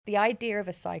The idea of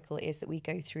a cycle is that we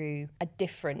go through a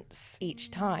difference each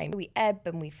time. We ebb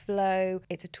and we flow.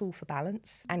 It's a tool for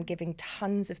balance and giving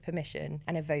tons of permission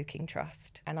and evoking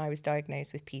trust. And I was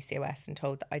diagnosed with PCOS and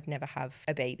told that I'd never have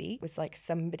a baby. It was like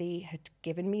somebody had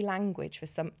given me language for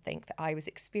something that I was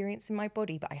experiencing in my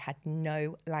body, but I had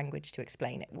no language to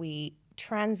explain it. We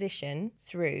transition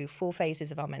through 4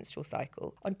 phases of our menstrual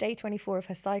cycle. On day 24 of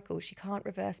her cycle, she can't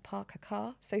reverse park her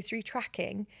car. So through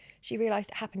tracking, she realised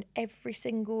it happened every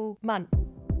single month.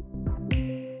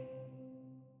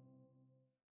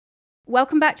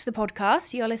 Welcome back to the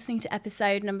podcast. You're listening to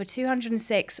episode number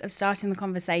 206 of Starting the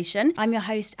Conversation. I'm your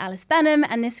host, Alice Benham,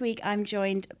 and this week I'm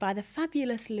joined by the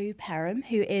fabulous Lou Perham,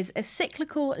 who is a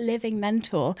cyclical living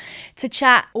mentor, to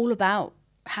chat all about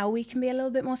how we can be a little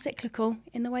bit more cyclical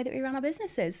in the way that we run our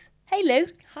businesses. Hey, Lou.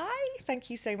 Hi, thank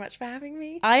you so much for having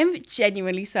me. I'm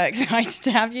genuinely so excited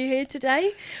to have you here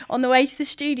today. On the way to the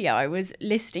studio, I was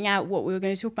listing out what we were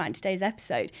going to talk about in today's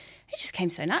episode. It just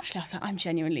came so naturally. I was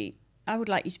like, I would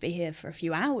like you to be here for a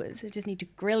few hours. I just need to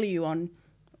grill you on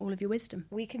all of your wisdom.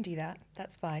 We can do that.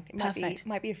 That's fine. It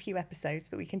might be a few episodes,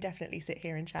 but we can definitely sit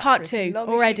here and chat. Part for as 2 long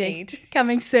already as you need.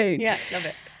 coming soon. Yeah, love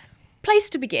it. Place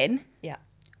to begin. Yeah.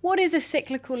 What is a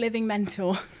cyclical living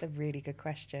mentor? It's a really good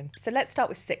question. So let's start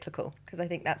with cyclical, because I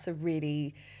think that's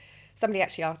somebody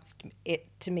actually asked it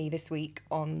to me this week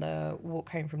on the walk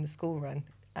home from the school run.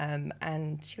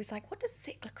 And she was like, what does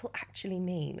cyclical actually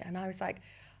mean? And I was like,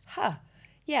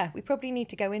 yeah, we probably need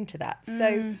to go into that.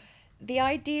 So the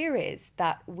idea is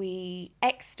that we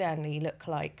externally look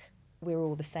like we're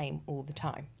all the same all the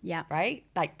time. Yeah. Right?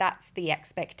 Like that's the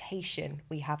expectation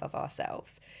we have of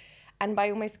ourselves. And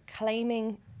by almost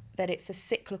claiming that it's a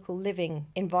cyclical living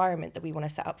environment that we want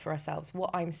to set up for ourselves, what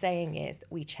I'm saying is that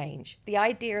we change. The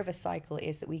idea of a cycle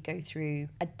is that we go through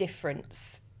a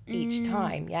difference each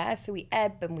time, yeah? So we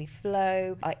ebb and we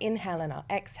flow, our inhale and our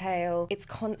exhale. It's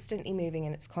constantly moving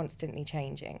and it's constantly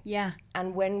changing. Yeah.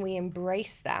 And when we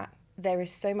embrace that, there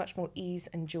is so much more ease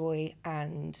and joy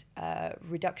and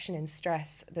reduction in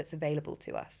stress that's available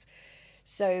to us.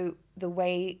 So the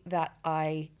way that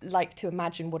I like to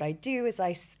imagine what I do is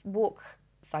I walk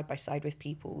side by side with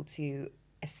people to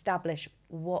establish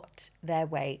what their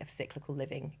way of cyclical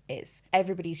living is.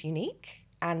 Everybody's unique,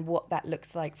 and what that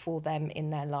looks like for them in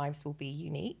their lives will be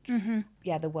unique. Mm-hmm.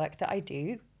 Yeah, the work that I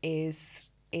do is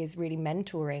really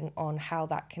mentoring on how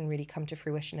that can really come to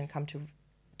fruition and come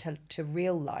to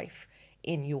real life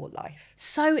in your life.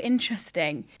 So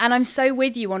interesting. And I'm so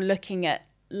with you on looking at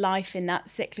life in that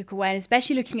cyclical way, and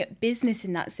especially looking at business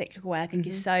in that cyclical way, I think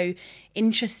is so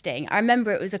interesting. I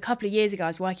remember it was a couple of years ago, I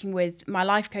was working with my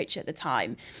life coach at the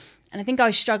time, and I think I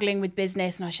was struggling with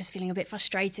business and I was just feeling a bit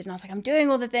frustrated, and I was like, I'm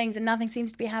doing all the things and nothing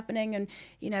seems to be happening, and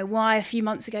why a few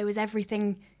months ago was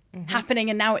everything happening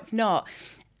and now it's not.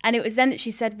 And it was then that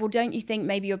she said, well, don't you think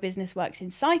maybe your business works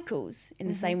in cycles in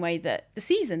the same way that the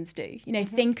seasons do?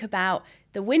 Think about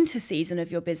the winter season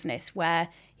of your business where,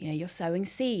 you're sowing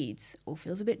seeds, all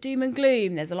feels a bit doom and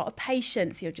gloom. There's a lot of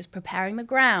patience. You're just preparing the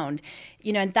ground,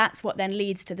 and that's what then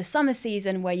leads to the summer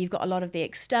season where you've got a lot of the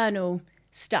external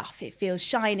stuff. It feels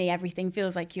shiny. Everything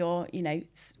feels like you're,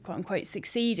 quote unquote,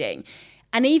 succeeding.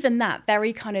 And even that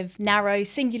very kind of narrow,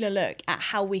 singular look at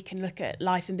how we can look at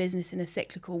life and business in a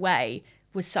cyclical way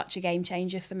was such a game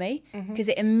changer for me, because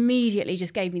it immediately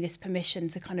just gave me this permission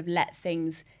to kind of let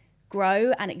things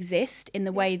grow and exist in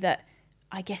the way that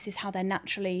I guess is how they're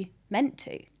naturally meant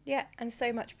to. Yeah, and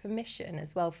so much permission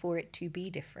as well for it to be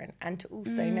different, and to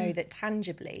also know that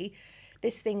tangibly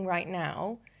this thing right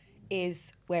now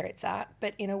is where it's at,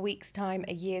 but in a week's time,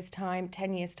 a year's time,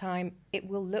 10 years' time, it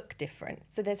will look different.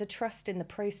 So there's a trust in the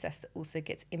process that also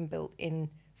gets inbuilt in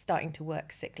starting to work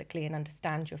cyclically and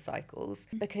understand your cycles,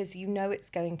 because it's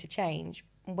going to change.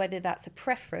 Whether that's a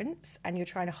preference and you're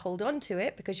trying to hold on to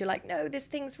it because you're like, no, this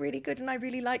thing's really good and I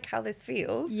really like how this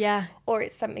feels. Yeah. Or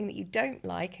it's something that you don't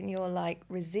like and you're like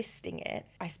resisting it.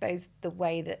 I suppose the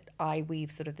way that I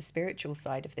weave sort of the spiritual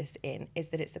side of this in is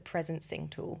that it's a presencing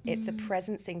tool. It's a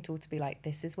presencing tool to be like,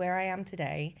 this is where I am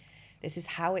today. This is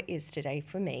how it is today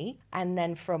for me. And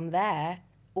then from there,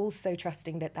 also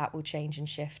trusting that will change and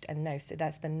shift and know. So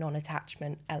that's the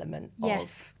non-attachment element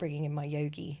of bringing in my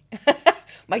yogi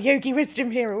wisdom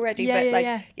here already.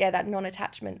 That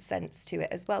non-attachment sense to it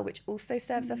as well, which also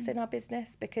serves us in our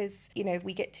business, because, if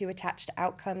we get too attached to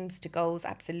outcomes, to goals,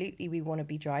 absolutely we want to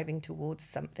be driving towards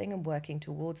something and working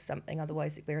towards something.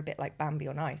 Otherwise we're a bit like Bambi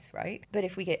on ice, right? But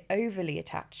if we get overly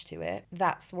attached to it,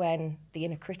 that's when the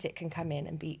inner critic can come in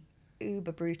and be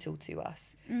uber brutal to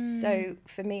us. So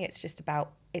for me, it's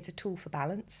a tool for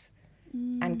balance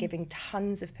and giving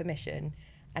tons of permission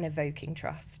and evoking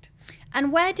trust.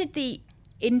 And where did the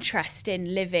interest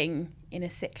in living in a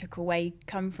cyclical way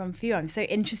come from for you? I'm so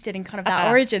interested in kind of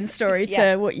that origin story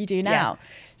to what you do now.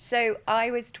 So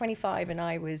I was 25 and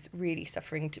I was really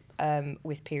suffering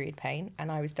with period pain,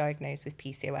 and I was diagnosed with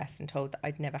PCOS and told that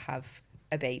I'd never have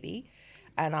a baby.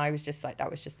 And I was just like, that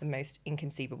was just the most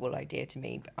inconceivable idea to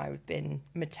me. I've been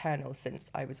maternal since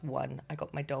I was 1. I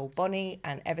got my doll Bonnie,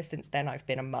 and ever since then I've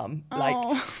been a mum.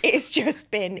 Like, it's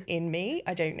just been in me.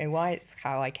 I don't know why. It's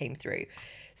how I came through.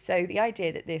 So the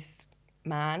idea that this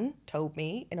man told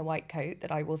me in a white coat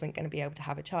that I wasn't going to be able to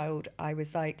have a child, I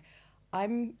was like,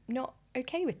 I'm not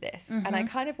okay with this. And I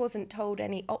kind of wasn't told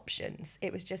any options.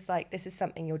 It was just like, this is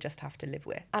something you'll just have to live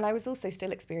with. And I was also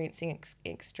still experiencing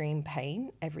extreme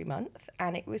pain every month,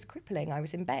 and it was crippling. I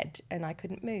was in bed and I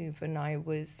couldn't move, and I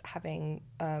was having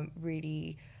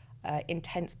really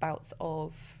intense bouts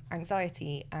of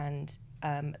anxiety and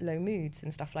low moods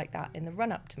and stuff like that in the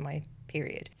run up to my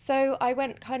period. So I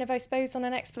went kind of, I suppose, on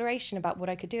an exploration about what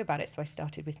I could do about it. So I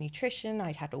started with nutrition.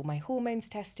 I'd had all my hormones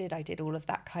tested. I did all of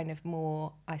that kind of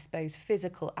more, I suppose,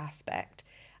 physical aspect.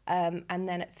 And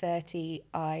then at 30,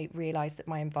 I realised that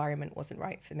my environment wasn't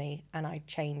right for me, and I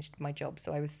changed my job.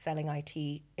 So I was selling IT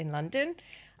in London,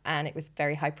 and it was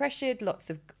very high pressured, lots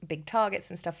of big targets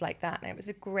and stuff like that. And it was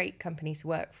a great company to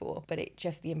work for, but it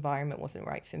just, the environment wasn't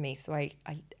right for me. So I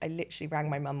literally rang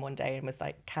my mum one day and was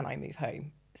like, can I move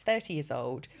home? I was 30 years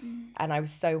old, and I was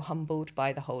so humbled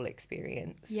by the whole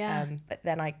experience. But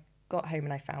then I got home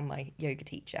and I found my yoga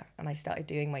teacher, and I started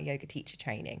doing my yoga teacher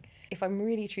training. If I'm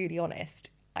really truly honest,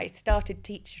 I started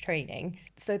teacher training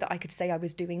so that I could say I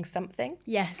was doing something.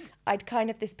 Yes. I'd kind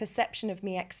of, this perception of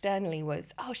me externally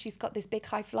was, oh, she's got this big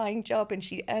high flying job and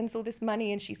she earns all this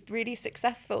money and she's really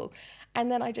successful.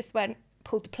 And then I just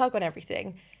pulled the plug on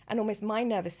everything, and almost my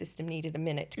nervous system needed a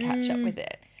minute to catch up with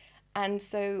it. And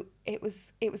so it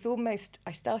was almost,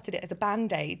 I started it as a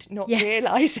Band-Aid, not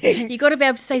realising. You got to be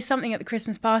able to say something at the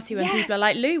Christmas party when people are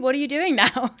like, Lou, what are you doing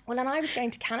now? Well, and I was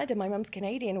going to Canada. My mum's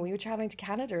Canadian, and we were travelling to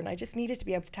Canada, and I just needed to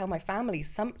be able to tell my family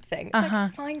something. It's like,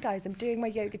 it's fine, guys, I'm doing my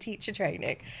yoga teacher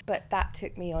training. But that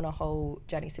took me on a whole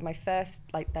journey. So my first,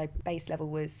 the base level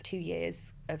was 2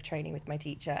 years of training with my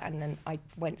teacher, and then I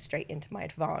went straight into my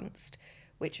advanced,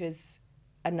 which was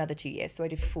another 2 years. So I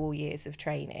did 4 years of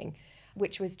training,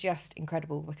 which was just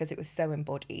incredible because it was so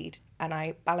embodied. And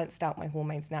I balanced out my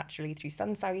hormones naturally through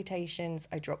sun salutations.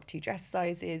 I dropped 2 dress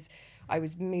sizes. I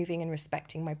was moving and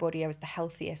respecting my body. I was the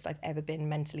healthiest I've ever been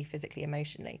mentally, physically,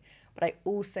 emotionally. But I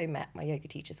also met my yoga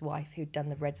teacher's wife who'd done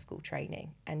the Red School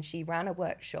training, and she ran a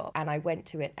workshop, and I went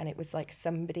to it, and it was like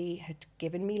somebody had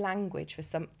given me language for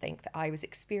something that I was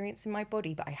experiencing in my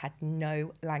body, but I had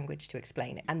no language to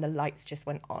explain it. And the lights just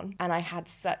went on. And I had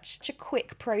such a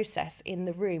quick process in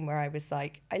the room where I was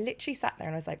like, I literally sat there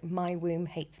and I was like, my womb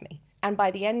hates me. And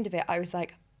by the end of it, I was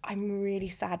like, I'm really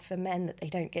sad for men that they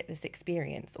don't get this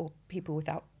experience, or people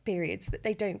without periods that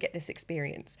they don't get this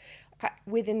experience.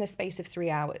 Within the space of 3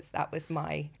 hours, that was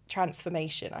my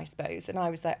transformation, I suppose. And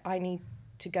I was like, I need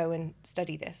to go and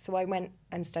study this. So I went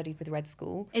and studied with Red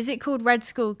School. Is it called Red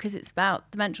School because it's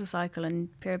about the menstrual cycle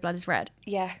and period blood is red?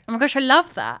 Yeah. Oh my gosh, I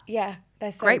love that. Yeah.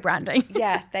 They're so great branding.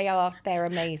 Yeah, they are. They're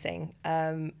amazing.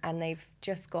 And they've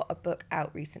just got a book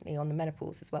out recently on the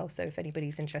menopause as well. So if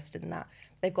anybody's interested in that,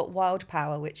 they've got Wild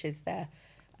Power, which is their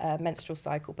menstrual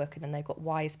cycle book, and then they've got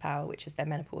Wise Power, which is their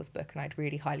menopause book. And I'd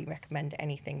really highly recommend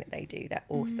anything that they do. They're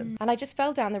awesome. And I just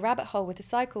fell down the rabbit hole with the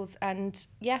cycles, and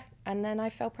and then I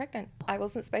fell pregnant. I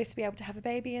wasn't supposed to be able to have a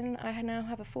baby, and I now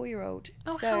have a 4-year-old.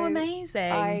 Oh, so how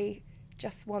amazing. I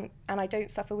just want, and I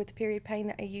don't suffer with the period pain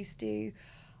that I used to.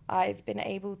 I've been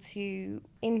able to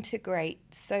integrate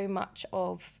so much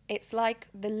of, it's like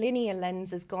the linear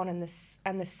lens is gone and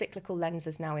the cyclical lens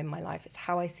is now in my life. It's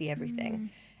how I see everything.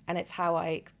 And it's how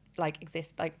I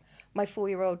exist. Like my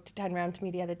 4-year-old turned around to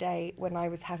me the other day when I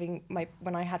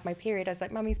had my period. I was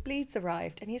like, Mummy's bleeds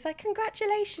arrived. And he's like,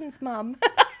 congratulations, Mum.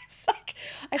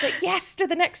 I was like, yes, to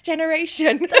the next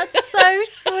generation. That's so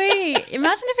sweet.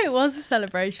 Imagine if it was a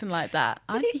celebration like that.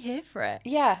 I'd be here for it.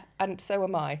 Yeah, and so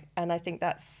am I. And I think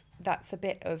that's a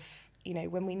bit of,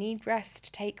 when we need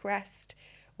rest, take rest.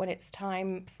 When it's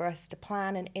time for us to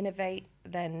plan and innovate,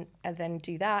 then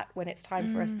do that. When it's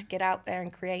time for us to get out there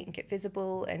and create and get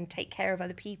visible and take care of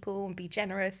other people and be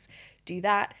generous, do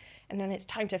that. And then it's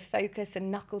time to focus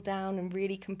and knuckle down and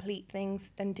really complete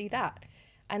things, then do that.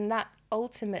 And that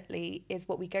ultimately is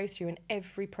what we go through in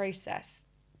every process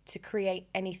to create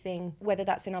anything, whether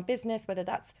that's in our business, whether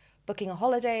that's booking a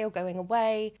holiday or going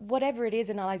away, whatever it is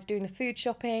in our lives, doing the food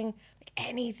shopping,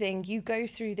 anything, you go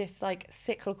through this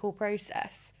cyclical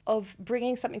process of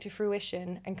bringing something to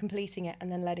fruition and completing it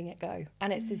and then letting it go.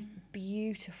 And it's this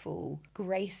beautiful,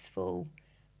 graceful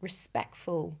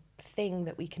respectful thing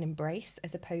that we can embrace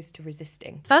as opposed to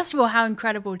resisting. First of all, how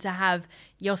incredible to have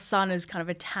your son as kind of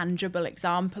a tangible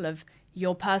example of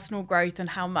your personal growth and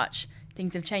how much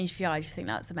things have changed for you. I just think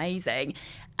that's amazing.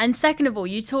 And second of all,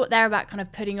 you talked there about kind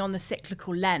of putting on the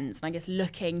cyclical lens and I guess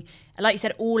looking, like you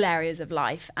said, all areas of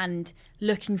life and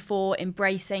looking for,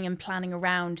 embracing and planning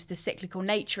around the cyclical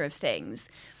nature of things.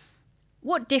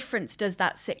 What difference does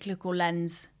that cyclical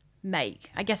lens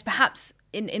make? I guess perhaps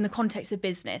in the context of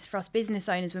business, for us business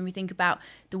owners, when we think about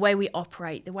the way we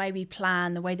operate, the way we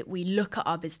plan, the way that we look at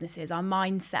our businesses, our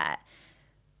mindset,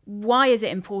 why is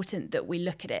it important that we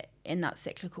look at it in that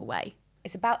cyclical way?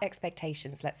 It's about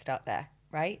expectations. Let's start there,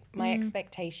 right? My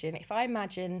expectation, if I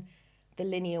imagine the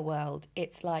linear world,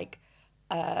 it's like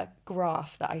a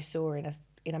graph that I saw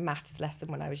in a maths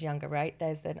lesson when I was younger, right?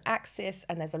 There's an axis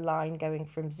and there's a line going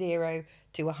from 0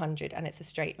 to 100 and it's a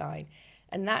straight line.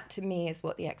 And that to me is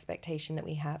what the expectation that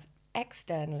we have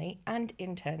externally and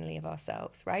internally of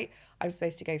ourselves, right? I'm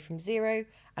supposed to go from 0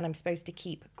 and I'm supposed to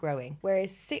keep growing.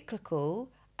 Whereas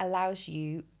cyclical allows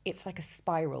you, it's like a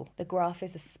spiral. The graph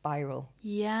is a spiral.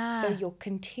 Yeah. So you're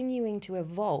continuing to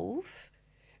evolve,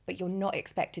 but you're not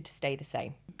expected to stay the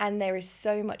same. And there is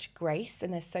so much grace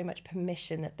and there's so much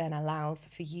permission that then allows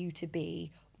for you to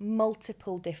be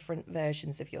multiple different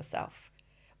versions of yourself.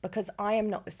 Because I am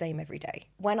not the same every day.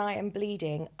 When I am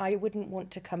bleeding, I wouldn't want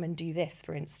to come and do this,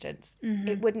 for instance.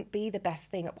 It wouldn't be the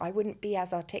best thing. I wouldn't be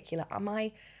as articulate.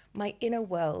 My inner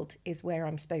world is where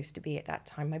I'm supposed to be at that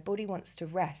time. My body wants to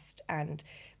rest and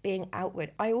being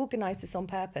outward. I organise this on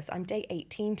purpose. I'm day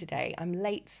 18 today. I'm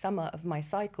late summer of my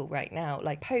cycle right now,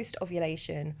 like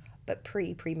post-ovulation, but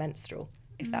premenstrual,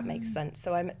 if that makes sense.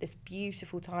 So I'm at this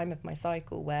beautiful time of my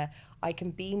cycle where I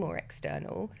can be more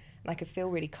external and I can feel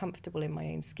really comfortable in my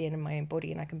own skin and my own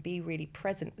body and I can be really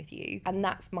present with you. And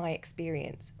that's my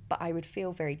experience. But I would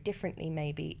feel very differently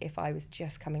maybe if I was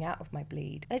just coming out of my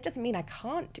bleed. And it doesn't mean I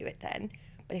can't do it then,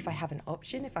 but if I have an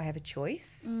option, if I have a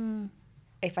choice,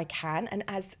 if I can, and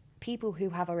as people who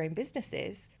have our own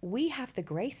businesses, we have the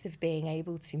grace of being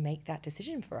able to make that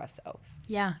decision for ourselves.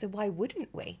 Yeah. So why wouldn't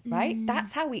we, right?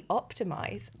 That's how we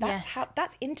optimize.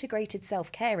 That's integrated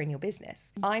self-care in your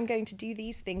business. I'm going to do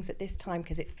these things at this time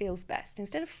because it feels best.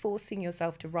 Instead of forcing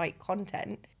yourself to write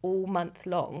content all month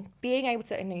long, being able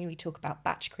to, and we talk about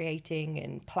batch creating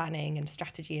and planning and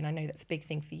strategy, and I know that's a big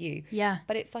thing for you. Yeah.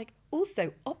 But it's like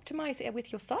also optimize it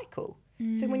with your cycle.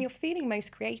 So when you're feeling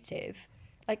most creative,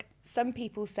 like some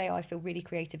people say, oh, I feel really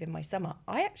creative in my summer.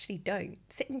 I actually don't.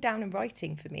 Sitting down and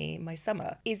writing for me in my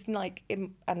summer is like,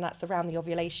 and that's around the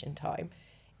ovulation time,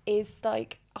 is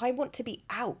like, I want to be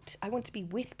out. I want to be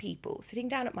with people. Sitting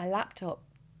down at my laptop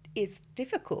is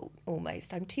difficult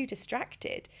almost. I'm too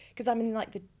distracted because I'm in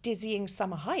like the dizzying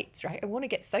summer heights, right? I want to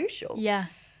get social. Yeah.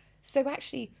 So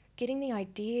actually getting the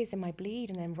ideas in my bleed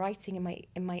and then writing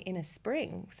in my inner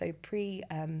spring, so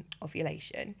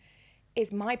pre-ovulation,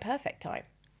 is my perfect time.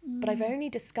 But I've only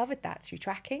discovered that through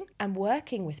tracking and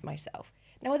working with myself.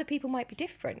 Now, other people might be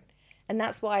different. And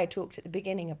that's why I talked at the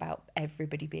beginning about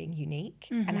everybody being unique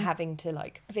and having to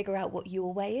like figure out what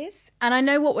your way is. And I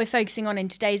know what we're focusing on in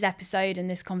today's episode and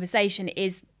this conversation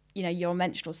is, you know, your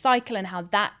menstrual cycle and how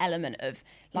that element of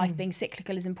life being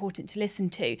cyclical is important to listen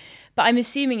to. But I'm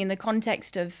assuming in the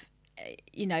context of,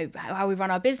 you know, how we run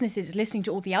our businesses is listening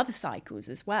to all the other cycles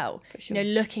as well. For sure. You know,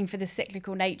 looking for the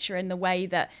cyclical nature in the way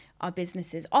that our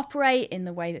businesses operate, in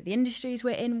the way that the industries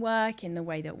we're in work, in the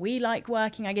way that we like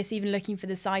working. I guess even looking for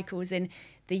the cycles in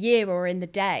the year or in the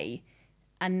day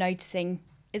and noticing,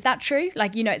 is that true?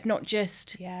 Like, you know, it's not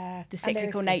just the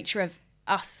cyclical nature of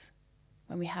us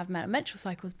when we have menstrual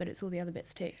cycles, but it's all the other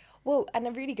bits too. Well, and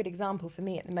a really good example for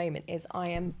me at the moment is I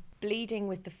am bleeding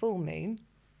with the full moon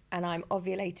and I'm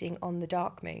ovulating on the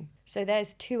dark moon. So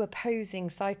there's two opposing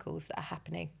cycles that are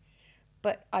happening.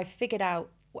 But I've figured out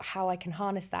how I can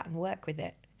harness that and work with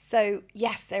it. So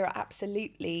yes, there are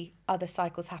absolutely other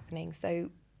cycles happening. So,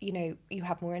 you know, you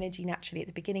have more energy naturally at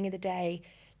the beginning of the day.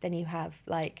 Then you have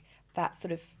like that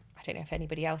sort of, I don't know if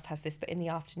anybody else has this, but in the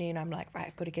afternoon, I'm like, right,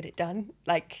 I've got to get it done.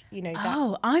 Like, you know.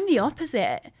 Oh, I'm the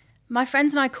opposite. My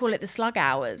friends and I call it the slug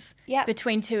hours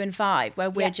between 2 and 5, where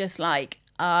we're just like,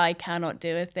 I cannot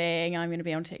do a thing. I'm going to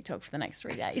be on TikTok for the next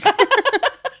 3 days.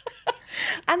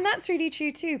 And that's really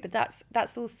true too. But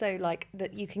that's also like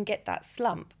that you can get that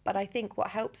slump. But I think what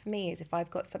helps me is if I've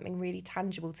got something really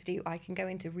tangible to do, I can go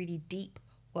into really deep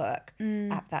work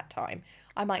at that time.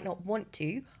 I might not want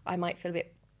to. I might feel a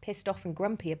bit pissed off and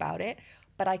grumpy about it.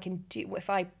 But I can do, if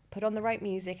I put on the right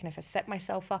music and if I set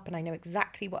myself up and I know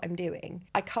exactly what I'm doing,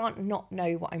 I can't not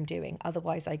know what I'm doing.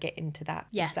 Otherwise I get into that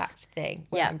exact thing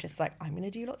where I'm just like, I'm going to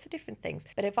do lots of different things.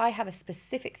 But if I have a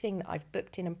specific thing that I've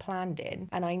booked in and planned in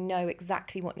and I know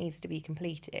exactly what needs to be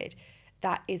completed,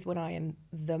 that is when I am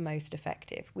the most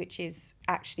effective, which is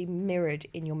actually mirrored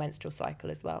in your menstrual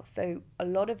cycle as well. So a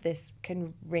lot of this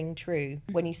can ring true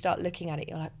when you start looking at it.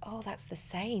 You're like, oh, that's the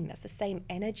same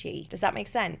energy. Does that make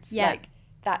sense? Yeah. Like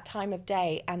that time of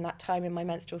day and that time in my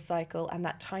menstrual cycle and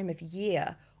that time of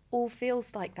year all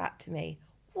feels like that to me.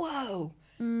 Whoa.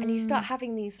 And you start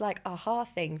having these like aha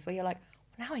things where you're like,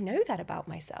 well, now I know that about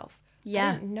myself.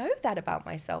 I didn't know that about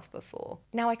myself before.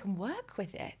 Now I can work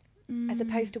with it, as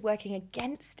opposed to working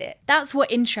against it. That's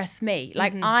what interests me.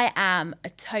 Like, I am a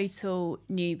total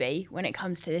newbie when it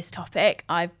comes to this topic.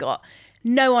 I've got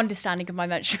no understanding of my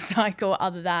menstrual cycle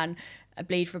other than I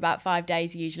bleed for about 5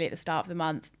 days, usually at the start of the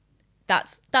month.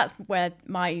 That's where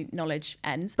my knowledge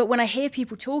ends. But when I hear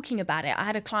people talking about it, I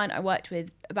had a client I worked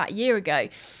with about a year ago,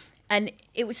 and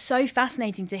it was so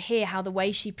fascinating to hear how the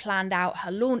way she planned out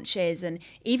her launches, and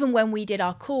even when we did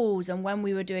our calls and when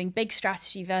we were doing big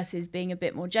strategy versus being a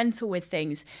bit more gentle with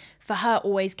things, for her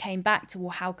always came back to,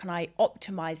 well, how can I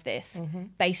optimize this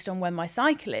based on when my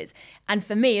cycle is? And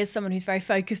for me, as someone who's very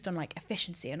focused on like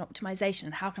efficiency and optimization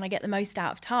and how can I get the most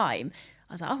out of time,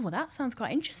 I was like, oh, well, that sounds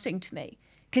quite interesting to me.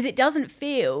 Because it doesn't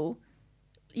feel,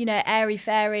 you know,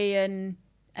 airy-fairy and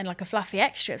like a fluffy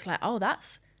extra. It's like, oh,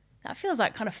 that feels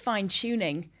like kind of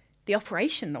fine-tuning the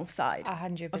operational side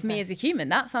 100%. of me as a human.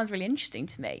 That sounds really interesting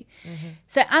to me.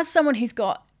 So as someone who's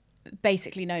got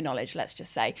basically no knowledge, let's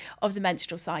just say, of the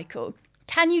menstrual cycle,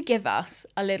 can you give us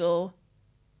a little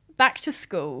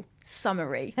back-to-school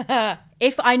summary?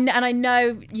 I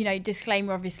know, you know,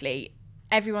 disclaimer, obviously,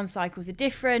 everyone's cycles are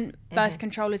different. Birth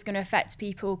control is going to affect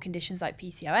people. Conditions like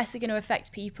PCOS are going to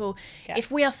affect people. Yeah.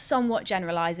 If we are somewhat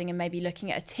generalizing and maybe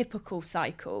looking at a typical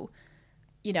cycle,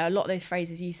 you know, a lot of those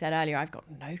phrases you said earlier, I've got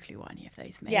no clue what any of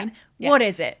those mean. Yeah. What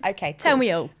is it? Okay, cool. Tell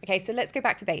me all. Okay, so let's go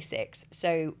back to basics.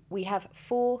 So we have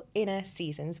 4 inner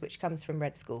seasons, which comes from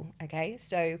Red School. Okay,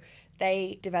 so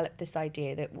they developed this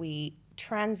idea that we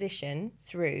transition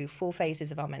through 4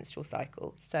 phases of our menstrual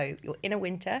cycle. So your inner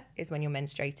winter is when you're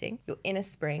menstruating. Your inner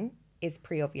spring is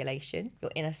pre-ovulation.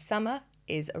 Your inner summer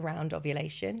is around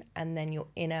ovulation, and then your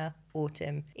inner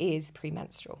autumn is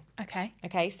premenstrual.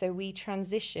 Okay, so we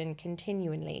transition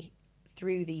continually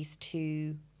through the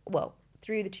 2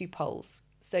 poles.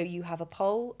 So you have a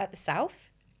pole at the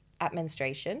south at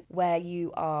menstruation where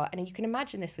you are, and you can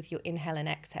imagine this with your inhale and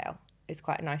exhale, is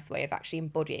quite a nice way of actually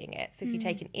embodying it. So if you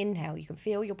take an inhale, you can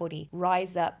feel your body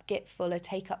rise up, get fuller,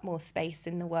 take up more space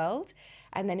in the world.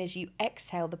 And then as you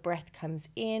exhale, the breath comes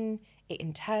in, it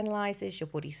internalizes, your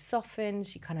body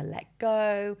softens, you kind of let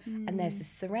go, and there's this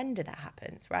surrender that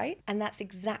happens, right? And that's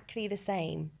exactly the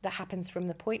same that happens from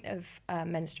the point of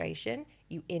menstruation.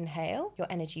 You inhale, your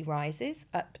energy rises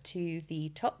up to the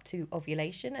top to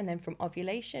ovulation, and then from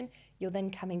ovulation, you're then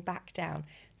coming back down.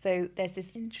 So there's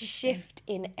this shift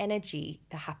in energy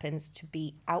that happens to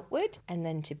be outward and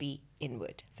then to be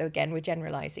inward. So again, we're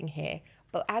generalizing here.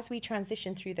 But as we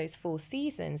transition through those 4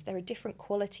 seasons, there are different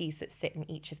qualities that sit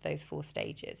in each of those 4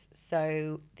 stages.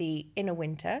 So the inner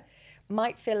winter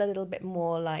might feel a little bit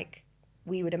more like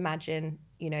we would imagine,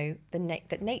 you know,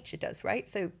 that nature does, right?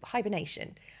 So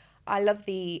hibernation. I love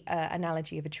the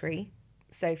analogy of a tree.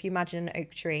 So if you imagine an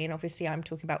oak tree, and obviously I'm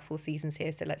talking about 4 seasons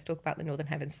here, so let's talk about the Northern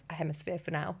Hemisphere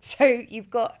for now. So you've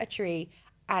got a tree,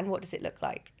 and what does it look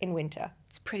like in winter?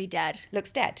 It's pretty dead.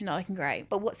 Looks dead. Not looking great.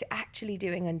 But what's it actually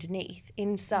doing underneath?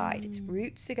 Inside, its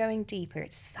roots are going deeper.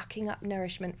 It's sucking up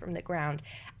nourishment from the ground,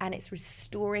 and it's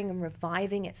restoring and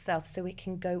reviving itself so it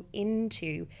can go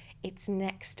into its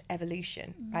next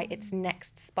evolution, right? Its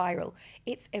next spiral.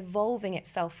 It's evolving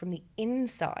itself from the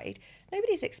inside.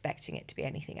 Nobody's expecting it to be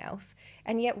anything else.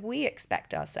 And yet we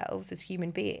expect ourselves as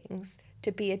human beings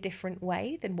to be a different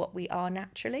way than what we are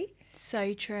naturally.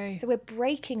 So true. So we're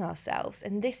breaking ourselves.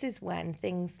 And this is when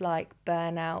things like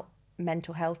burnout,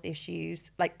 mental health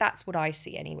issues, like that's what I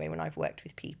see anyway when I've worked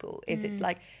with people, is it's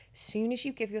like as soon as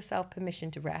you give yourself permission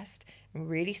to rest and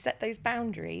really set those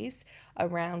boundaries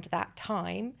around that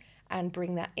time and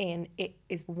bring that in, it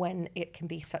is when it can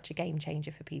be such a game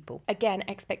changer for people. Again,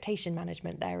 expectation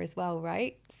management there as well,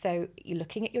 right? So you're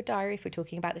looking at your diary, if we're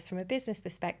talking about this from a business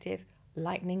perspective,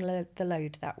 lightening the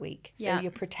load that week. So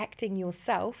you're protecting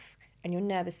yourself and your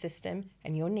nervous system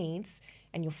and your needs,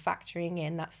 and you're factoring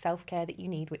in that self-care that you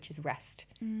need, which is rest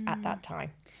at that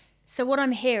time. So what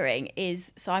I'm hearing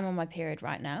is, so I'm on my period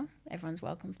right now. Everyone's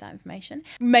welcome for that information.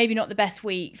 Maybe not the best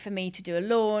week for me to do a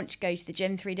launch, go to the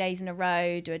gym 3 days in a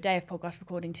row, do a day of podcast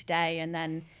recording today, and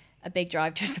then a big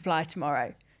drive to a supplier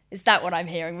tomorrow. Is that what I'm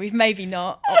hearing? We've maybe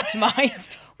not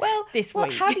optimized this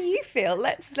week. How do you feel?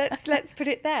 Let's put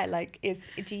it there. Like,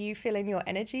 do you feel in your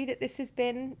energy that this has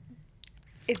been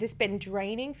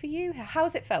draining for you?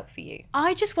 How's it felt for you?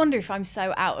 I just wonder if I'm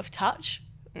so out of touch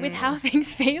with how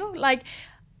things feel. Like,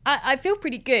 I feel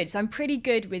pretty good. So I'm pretty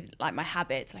good with like my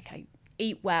habits. Like, I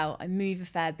eat well, I move a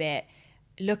fair bit,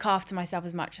 look after myself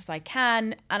as much as I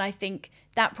can. And I think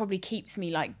that probably keeps me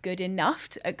like good enough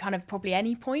at kind of probably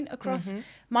any point across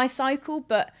my cycle.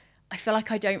 But I feel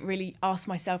like I don't really ask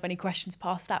myself any questions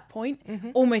past that point,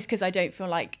 almost because I don't feel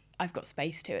like I've got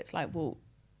space to. It's like, well,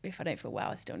 if I don't feel well,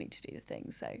 I still need to do the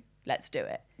thing. So let's do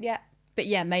it. Yeah. But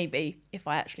yeah, maybe if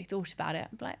I actually thought about it,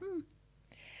 I'd be like,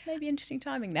 maybe interesting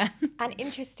timing there. And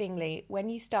interestingly, when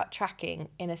you start tracking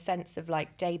in a sense of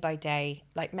like day by day,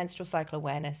 like menstrual cycle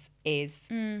awareness is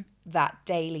that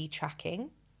daily tracking,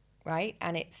 right?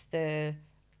 And it's the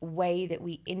way that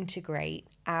we integrate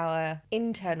our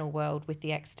internal world with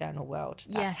the external world.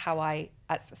 That's how I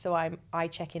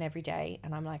check in every day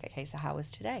and I'm like, okay, so how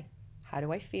was today? How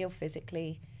do I feel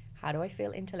physically? How do I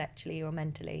feel intellectually or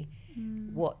mentally?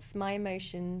 What's my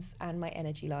emotions and my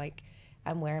energy like?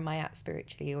 And where am I at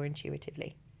spiritually or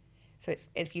intuitively? So it's,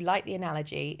 if you like the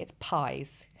analogy, it's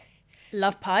pies.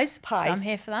 Love pies. So I'm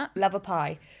here for that. Love a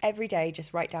pie. Every day,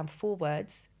 just write down 4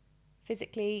 words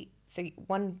physically. So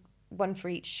one for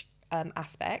each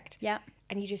aspect. Yeah.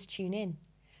 And you just tune in.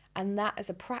 And that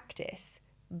as a practice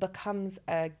becomes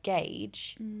a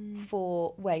gauge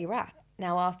for where you're at.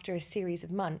 Now, after a series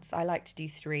of months, I like to do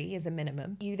 3 as a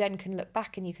minimum. You then can look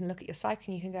back and you can look at your cycle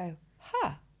and you can go,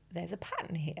 there's a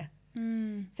pattern here.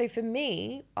 So for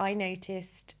me, I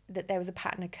noticed that there was a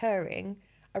pattern occurring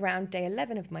around day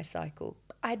 11 of my cycle.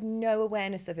 I had no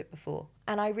awareness of it before.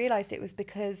 And I realised it was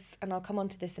because, and I'll come on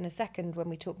to this in a second when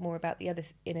we talk more about the other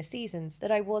inner seasons,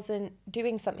 that I wasn't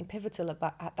doing something pivotal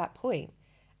at that point.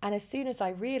 And as soon as I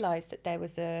realised that there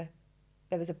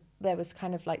was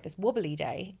kind of like this wobbly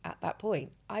day at that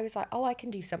point, I was like, I can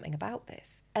do something about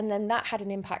this. And then that had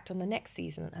an impact on the next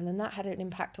season. And then that had an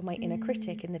impact on my inner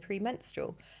critic in the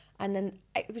premenstrual. And then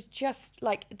it was just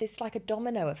like this, like a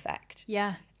domino effect.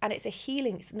 Yeah. And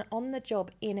it's an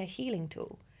on-the-job inner healing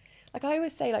tool. Like I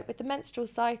always say, like with the menstrual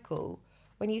cycle,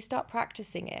 when you start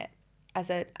practicing it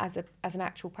as an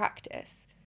actual practice,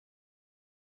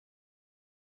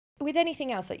 with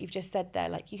anything else, like you've just said there,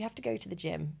 like you have to go to the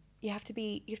gym. You have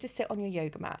to sit on your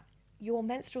yoga mat. Your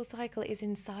menstrual cycle is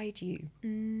inside you.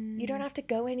 You don't have to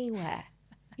go anywhere.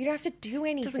 You don't have to do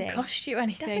anything. It doesn't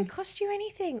cost you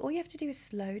anything. All you have to do is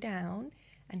slow down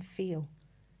and feel.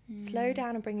 Slow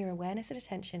down and bring your awareness and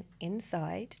attention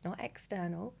inside, not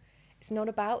external. It's not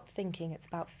about thinking, it's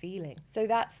about feeling. So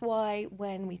that's why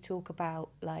when we talk about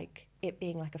like it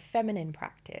being like a feminine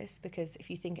practice, because if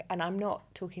you think, and I'm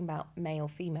not talking about male,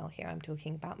 female here, I'm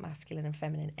talking about masculine and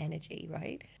feminine energy,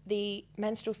 right? The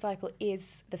menstrual cycle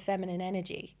is the feminine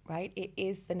energy, right? It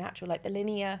is the natural, like the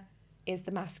linear is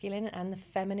the masculine and the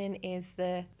feminine is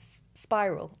the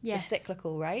spiral, the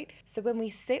cyclical, right? So when we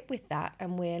sit with that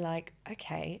and we're like,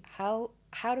 okay, how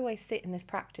do I sit in this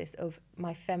practice of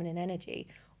my feminine energy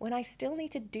when I still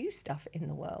need to do stuff in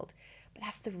the world? But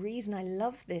that's the reason I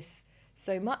love this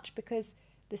so much, because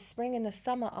the spring and the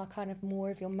summer are kind of more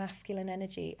of your masculine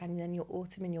energy, and then your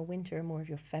autumn and your winter are more of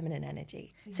your feminine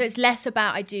energy. So it's less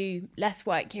about I do less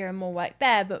work here and more work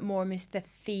there, but more the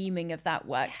theming of that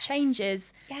work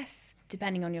changes. Yes.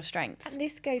 Depending on your strengths. And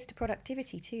this goes to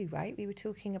productivity too, right? We were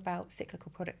talking about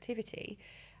cyclical productivity,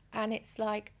 and it's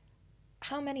like,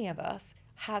 how many of us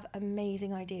have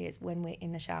amazing ideas when we're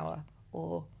in the shower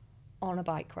or on a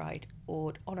bike ride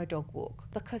or on a dog walk?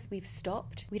 Because we've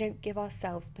stopped. We don't give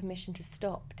ourselves permission to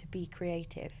stop, to be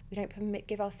creative. We don't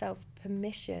give ourselves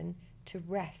permission to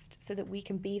rest so that we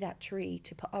can be that tree,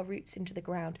 to put our roots into the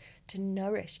ground, to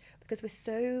nourish, because we're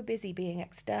so busy being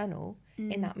external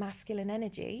in that masculine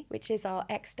energy, which is our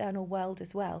external world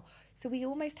as well. So we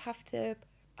almost have to,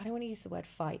 I don't want to use the word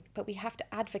fight, but we have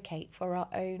to advocate for our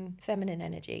own feminine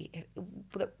energy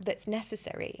that's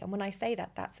necessary. And when I say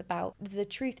that, that's about the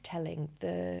truth telling,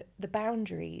 the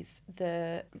boundaries,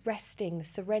 the resting, the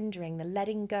surrendering, the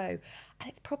letting go. And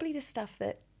it's probably the stuff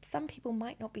that some people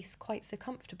might not be quite so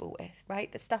comfortable with,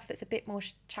 right? The stuff that's a bit more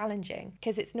challenging,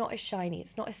 because it's not as shiny,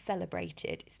 it's not as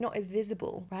celebrated, it's not as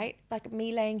visible, right? Like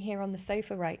me laying here on the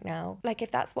sofa right now, like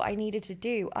if that's what I needed to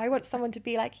do, I want someone to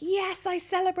be like, yes, I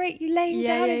celebrate you laying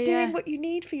down and doing what you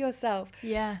need for yourself.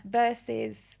 Yeah.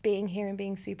 Versus being here and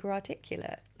being super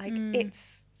articulate. Like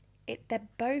they're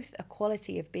both a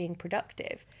quality of being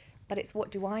productive, but it's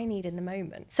what do I need in the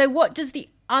moment? So what does the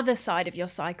other side of your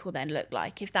cycle then look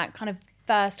like? If that kind of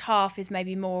first half is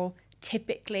maybe more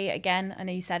typically, again, I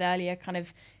know you said earlier, kind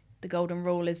of the golden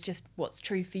rule is just what's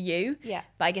true for you. Yeah.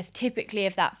 But I guess typically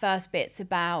if that first bit's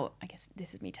about, I guess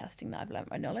this is me testing that I've learned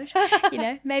my knowledge,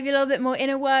 maybe a little bit more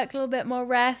inner work, a little bit more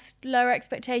rest, lower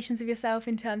expectations of yourself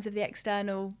in terms of the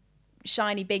external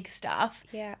shiny big stuff.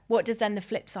 Yeah. What does then the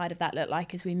flip side of that look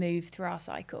like as we move through our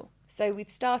cycle? So we've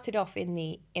started off in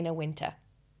the inner winter,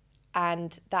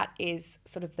 and that is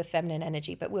sort of the feminine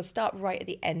energy, but we'll start right at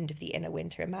the end of the inner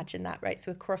winter. Imagine that, right?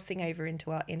 So we're crossing over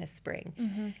into our inner spring.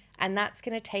 Mm-hmm. And that's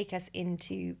going to take us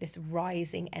into this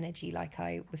rising energy like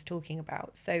I was talking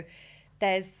about. So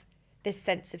there's this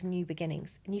sense of new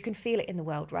beginnings, and you can feel it in the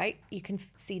world, right? You can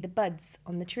see the buds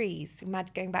on the trees.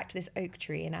 Imagine going back to this oak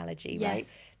tree analogy, yes.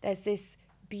 right? There's this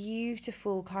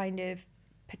beautiful kind of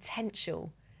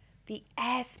potential. The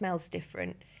air smells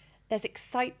different. There's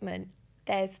excitement.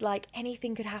 There's like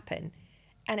anything could happen.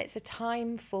 And it's a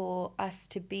time for us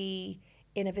to be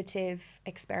innovative,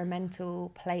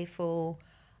 experimental, playful,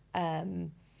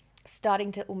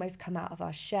 starting to almost come out of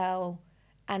our shell.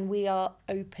 And we are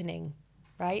opening,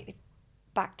 right?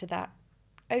 Back to that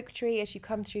oak tree, as you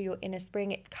come through your inner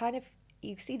spring, it kind of,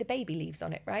 you see the baby leaves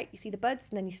on it, right? You see the buds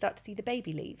and then you start to see the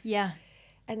baby leaves. Yeah.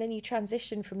 And then you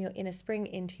transition from your inner spring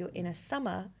into your inner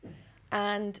summer.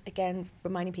 And again,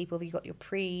 reminding people that you've got your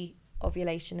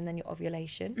pre-ovulation and then your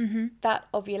ovulation. Mm-hmm. That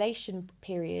ovulation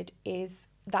period is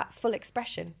that full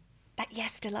expression, that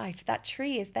yes to life. That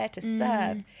tree is there to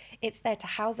serve. It's there to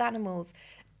house animals.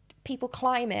 People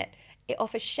climb it. It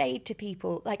offers shade to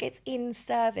people. Like, it's in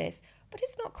service. But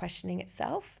it's not questioning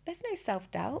itself. There's no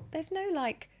self-doubt. There's no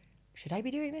like, should I be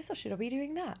doing this or should I be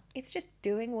doing that? It's just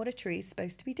doing what a tree is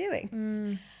supposed to be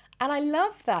doing. And I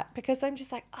love that, because I'm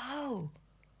just like, oh,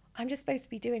 I'm just supposed to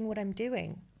be doing what I'm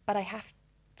doing. But I have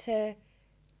to,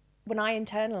 when I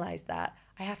internalize that,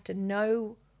 I have to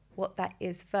know what that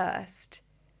is first.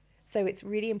 So it's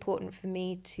really important for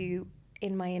me to,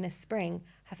 in my inner spring,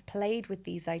 have played with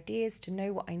these ideas to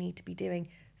know what I need to be doing,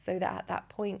 so that at that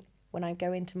point, when I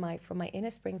go into from my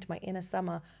inner spring to my inner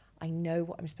summer, I know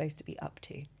what I'm supposed to be up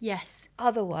to. Yes.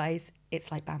 Otherwise,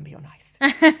 it's like Bambi on ice.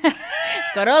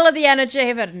 Got all of the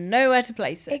energy, but nowhere to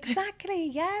place it. Exactly.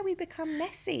 Yeah, we become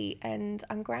messy and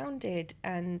ungrounded,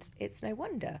 and it's no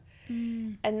wonder.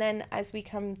 And then as we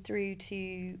come through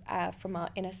to, from our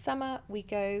inner summer, we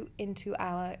go into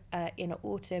our inner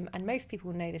autumn. And most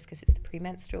people know this because it's the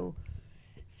premenstrual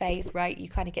phase, right? You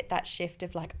kind of get that shift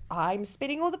of like, I'm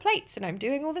spinning all the plates and I'm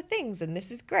doing all the things and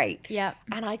this is great. Yeah.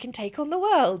 And I can take on the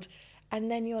world. And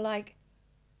then you're like,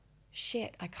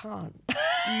 shit, I can't.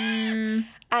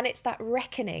 And it's that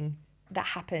reckoning that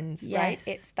happens, yes. right?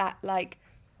 It's that like,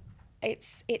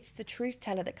 it's the truth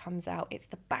teller that comes out. It's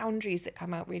the boundaries that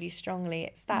come out really strongly.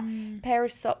 It's that pair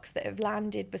of socks that have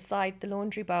landed beside the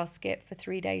laundry basket for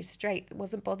 3 days straight that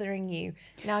wasn't bothering you.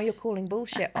 Now you're calling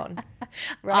bullshit on,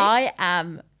 right? I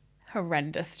am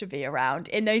horrendous to be around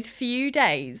in those few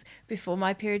days before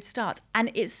my period starts.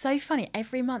 And it's so funny.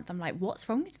 Every month I'm like, what's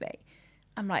wrong with me?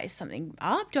 I'm like, is something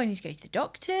up? Do I need to go to the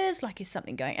doctors? Like, is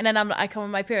something going? And then I come on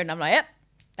my period and I'm like, yep,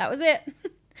 that was it.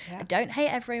 Yeah. I don't hate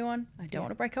everyone. I don't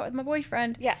want to break up with my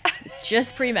boyfriend. Yeah. It's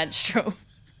just premenstrual. And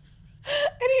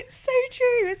it's so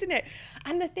true, isn't it?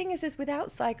 And the thing is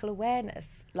without cycle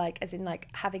awareness, like as in like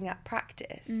having that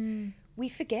practice, we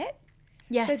forget.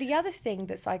 Yes. So the other thing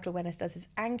that cycle awareness does is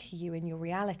anchor you in your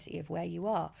reality of where you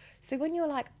are. So when you're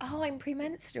like, oh, I'm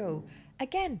premenstrual,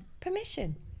 again,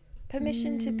 permission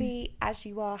to be as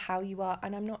you are, how you are.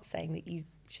 And I'm not saying that you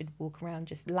should walk around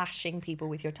just lashing people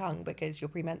with your tongue because you're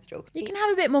premenstrual. You can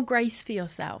have a bit more grace for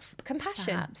yourself.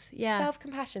 Compassion. Perhaps. Yeah.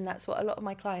 Self-compassion. That's what a lot of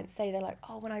my clients say. They're like,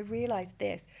 oh, when I realised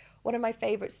this. One of my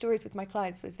favourite stories with my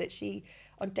clients was that she,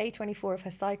 on day 24 of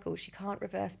her cycle, she can't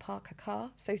reverse park her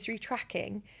car. So through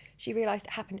tracking, she realised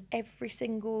it happened every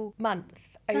single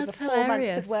month over That's 4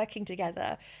 hilarious. months of working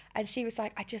together. And she was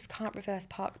like, I just can't reverse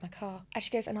park my car. And she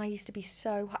goes, and I used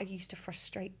to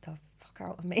frustrate the fuck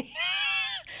out of me.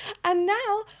 And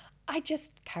now I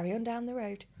just carry on down the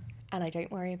road and I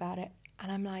don't worry about it.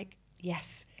 And I'm like,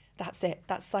 yes, that's it.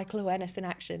 That's cycle awareness in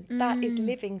action. That is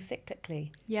living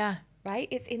cyclically. Yeah. Right?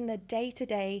 It's in the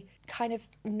day-to-day kind of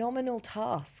nominal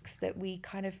tasks that we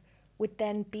kind of would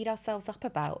then beat ourselves up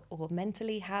about or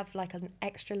mentally have like an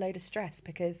extra load of stress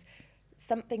because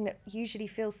something that usually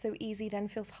feels so easy then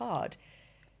feels hard.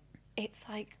 It's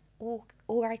like, or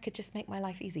I could just make my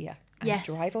life easier and yes.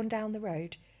 drive on down the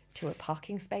road to a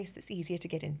parking space that's easier to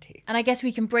get into. And I guess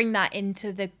we can bring that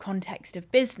into the context of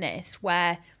business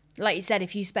where, like you said,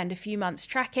 if you spend a few months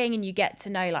tracking and you get to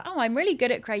know like, oh, I'm really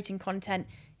good at creating content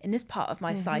in this part of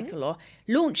my cycle, or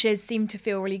launches seem to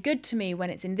feel really good to me when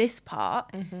it's in this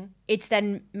part. It's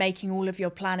then making all of your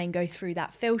planning go through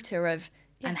that filter of,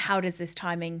 and how does this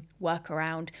timing work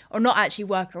around, or not actually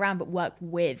work around, but work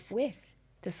with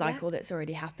the cycle that's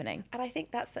already happening. And I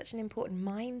think that's such an important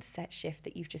mindset shift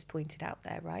that you've just pointed out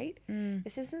there, right?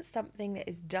 This isn't something that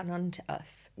is done unto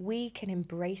us. We can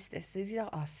embrace this. These are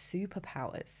our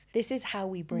superpowers. This is how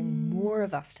we bring more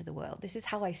of us to the world. This is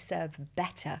how I serve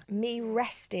better. Me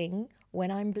resting when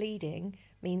I'm bleeding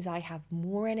means I have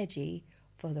more energy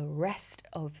for the rest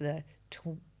of the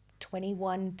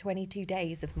 21, 22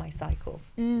 days of my cycle.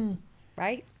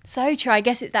 Right? So true. I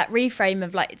guess it's that reframe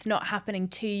of like, it's not happening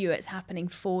to you, it's happening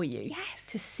for you. Yes.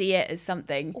 To see it as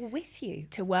something. Or with you.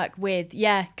 To work with.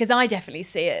 Yeah. Because I definitely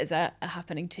see it as a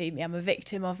happening to me. I'm a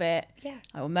victim of it. Yeah.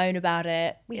 I will moan about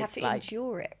it. We have to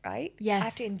endure it, right? Yes. I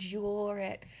have to endure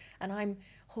it. And I'm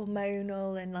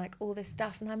hormonal and like all this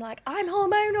stuff. And I'm like, I'm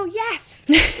hormonal, yes.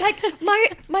 Like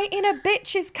my inner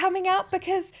bitch is coming out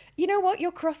because, you know what,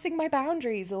 you're crossing my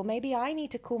boundaries. Or maybe I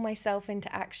need to call myself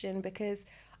into action because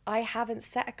I haven't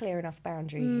set a clear enough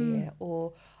boundary here,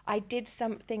 or I did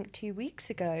something 2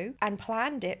 weeks ago and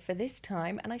planned it for this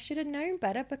time and I should have known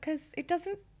better because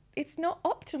it's not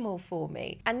optimal for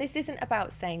me. And this isn't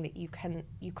about saying that you can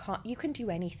do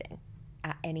anything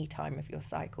at any time of your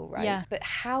cycle, right? Yeah. But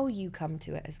how you come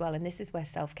to it as well. And this is where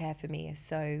self-care for me is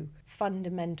so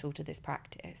fundamental to this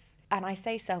practice. And I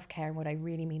say self-care and what I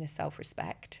really mean is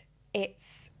self-respect.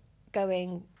 It's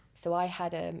going... So I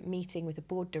had a meeting with a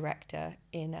board director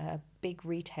in a big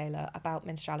retailer about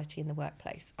menstruality in the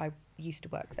workplace. I used to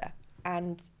work there.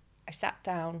 And I sat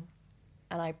down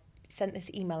and I sent this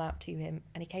email out to him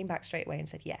and he came back straight away and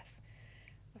said yes.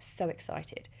 I was so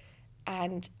excited.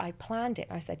 And I planned it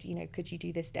and I said, could you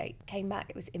do this date? Came back,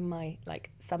 it was in my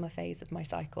like summer phase of my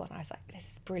cycle. And I was like,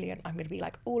 this is brilliant. I'm going to be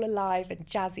like all alive and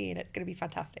jazzy and it's going to be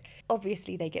fantastic.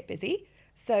 Obviously they get busy.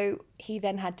 So he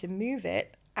then had to move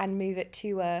it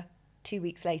to 2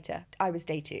 weeks later. I was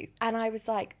day 2. And I was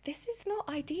like, this is not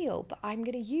ideal, but I'm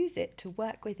going to use it to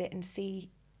work with it and see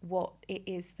what it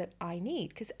is that I need.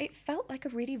 Because it felt like a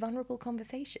really vulnerable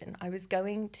conversation. I was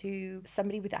going to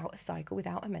somebody without a cycle,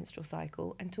 without a menstrual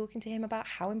cycle, and talking to him about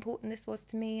how important this was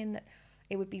to me and that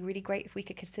it would be really great if we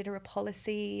could consider a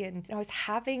policy. And I was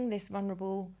having this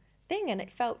vulnerable thing and it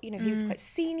felt, he was quite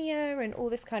senior and all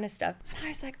this kind of stuff. And I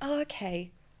was like, oh,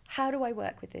 okay. How do I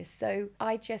work with this? So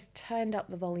I just turned up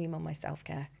the volume on my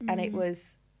self-care. And it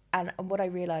was, and what I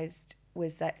realized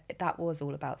was that was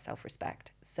all about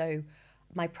self-respect. So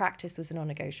my practice was a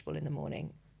non-negotiable in the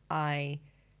morning. I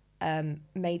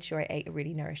made sure I ate a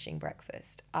really nourishing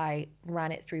breakfast. I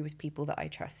ran it through with people that I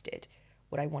trusted,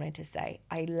 what I wanted to say.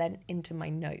 I leant into my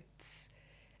notes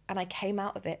and I came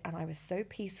out of it and I was so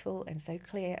peaceful and so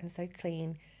clear and so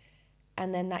clean.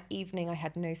 And then that evening I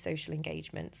had no social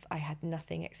engagements. I had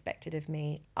nothing expected of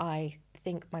me. I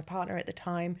think my partner at the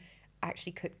time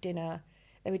actually cooked dinner.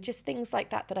 There were just things like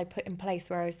that I put in place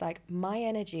where I was like, my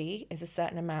energy is a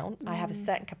certain amount. I have a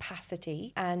certain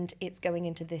capacity and it's going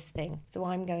into this thing. So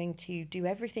I'm going to do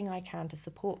everything I can to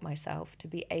support myself to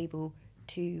be able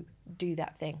to do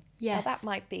that thing. Yes. Now that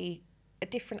might be a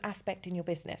different aspect in your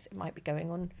business. It might be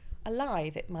going on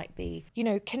alive, it might be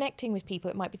connecting with people,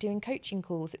 it might be doing coaching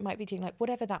calls, it might be doing like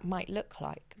whatever that might look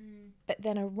like. But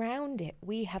then around it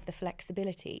we have the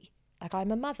flexibility. Like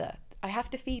I'm a mother, I have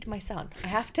to feed my son, I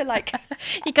have to like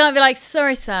you can't be like,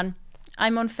 sorry son,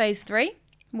 I'm on phase 3,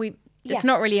 it's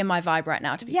not really in my vibe right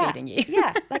now to be feeding you.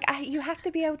 Like you have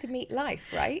to be able to meet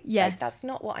life, right? Yes. Like, that's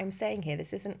not what I'm saying here.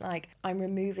 This isn't like I'm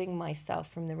removing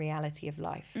myself from the reality of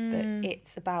life, but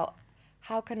it's about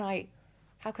how can I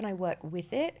work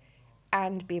with it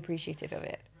and be appreciative of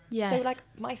it. Yes. So like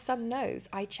my son knows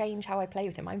I change how I play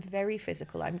with him. I'm very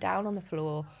physical. I'm down on the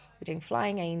floor. We're doing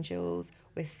flying angels.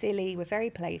 We're silly. We're very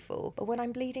playful. But when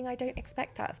I'm bleeding, I don't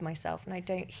expect that of myself,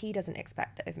 and he doesn't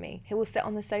expect it of me. He will sit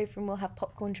on the sofa and we'll have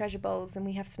popcorn treasure bowls and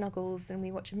we have snuggles and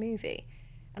we watch a movie.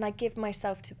 And I give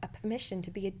myself a permission to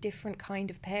be a different kind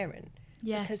of parent.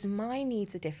 Yes. Because my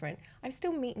needs are different. I'm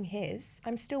still meeting his.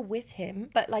 I'm still with him.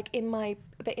 But like in my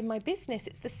business,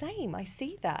 it's the same. I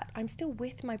see that. I'm still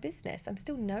with my business. I'm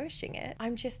still nourishing it.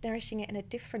 I'm just nourishing it in a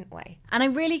different way. And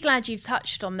I'm really glad you've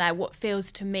touched on there what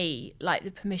feels to me like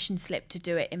the permission slip to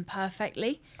do it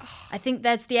imperfectly. I think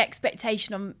there's the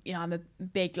expectation on, I'm a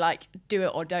big like do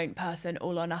it or don't person.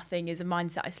 All or nothing is a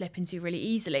mindset I slip into really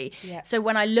easily. Yeah. So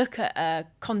when I look at a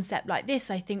concept like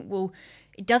this, I think, well,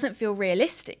 it doesn't feel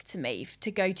realistic to me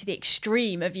to go to the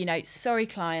extreme of, sorry,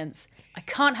 clients, I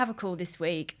can't have a call this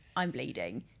week. I'm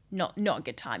bleeding. not a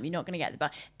good time. You're not going to get the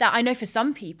bun. That I know for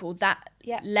some people that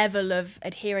level of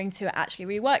adhering to it actually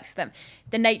really works for them.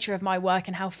 The nature of my work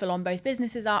and how full on both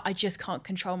businesses are, I just can't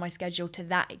control my schedule to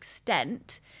that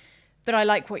extent. But I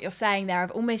like what you're saying there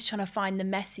of almost trying to find the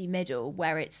messy middle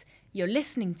where it's you're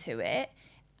listening to it.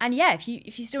 And yeah, if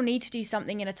you still need to do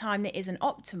something in a time that isn't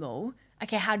optimal,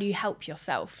 okay, how do you help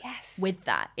yourself with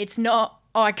that? It's not,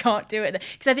 oh, I can't do it.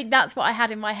 Because I think that's what I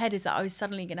had in my head is that I was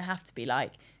suddenly going to have to be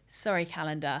like, sorry,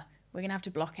 calendar, we're going to have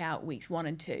to block out weeks 1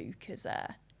 and 2 because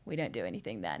we don't do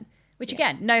anything then. Which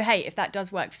again, no hate if that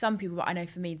does work for some people, but I know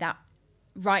for me that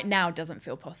right now doesn't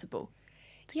feel possible.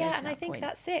 Yeah, and I think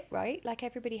that's it, right? Like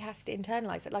everybody has to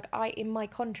internalize it. Like in my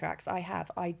contracts,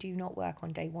 I do not work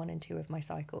on day 1 and 2 of my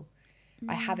cycle.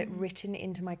 I have it written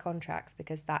into my contracts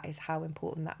because that is how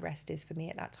important that rest is for me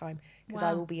at that time. Because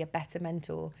I will be a better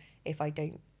mentor if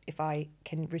I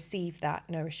can receive that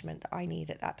nourishment that I need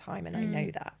at that time, and I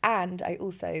know that. And I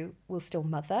also will still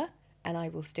mother, and I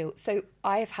will still, so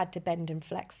I have had to bend and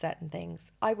flex certain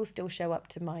things. I will still show up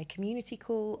to my community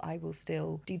call. I will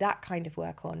still do that kind of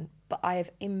work on, but I have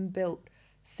inbuilt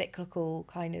cyclical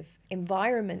kind of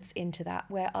environments into that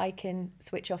where I can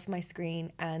switch off my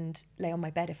screen and lay on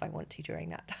my bed if I want to during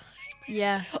that time.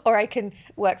 Yeah. Or I can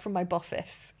work from my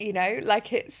boffice,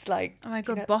 like it's like... Oh my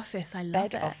God, boffice, I love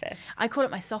it. Bed office. I call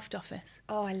it my soft office.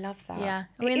 Oh, I love that. Yeah.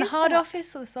 Are we in the hard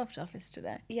office or the soft office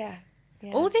today? Yeah.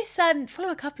 All this,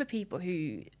 follow a couple of people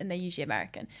who, and they're usually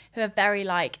American, who are very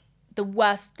like, the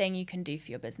worst thing you can do for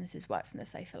your business is work from the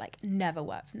sofa. Like, never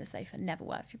work from the sofa, never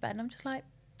work from your bed. And I'm just like,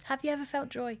 have you ever felt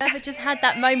joy? Ever just had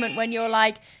that moment when you're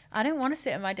like, I don't want to sit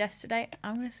at my desk today.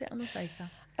 I'm going to sit on the sofa.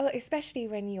 Oh, especially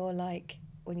when you're like,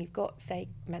 when you've got, say,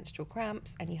 menstrual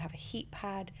cramps and you have a heat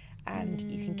pad and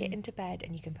you can get into bed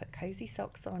and you can put cozy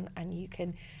socks on and you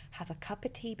can have a cup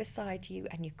of tea beside you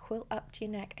and you quilt up to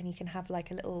your neck and you can have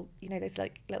like a little, those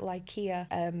like little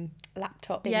IKEA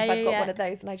laptop things. I've got one of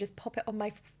those and I just pop it on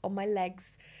my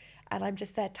legs and I'm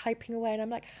just there typing away and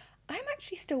I'm like, I'm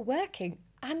actually still working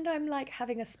and I'm like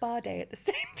having a spa day at the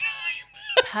same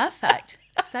time. Perfect.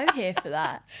 So here for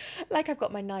that. Like I've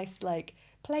got my nice like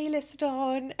playlist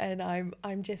on and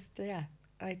I'm just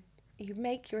you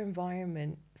make your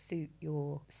environment suit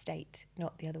your state,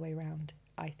 not the other way around,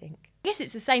 I think. I guess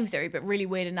it's the same theory, but really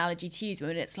weird analogy to use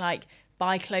when it's like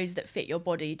buy clothes that fit your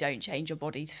body, don't change your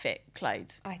body to fit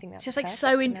clothes. I think that's it's just like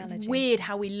so weird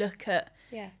how we look at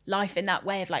life in that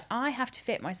way of like, I have to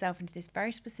fit myself into this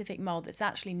very specific mold that's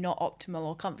actually not optimal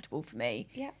or comfortable for me.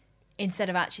 Yeah. Instead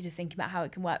of actually just thinking about how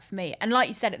it can work for me. And like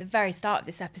you said at the very start of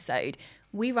this episode,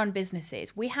 we run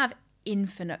businesses. We have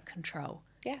infinite control.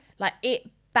 Yeah. Like it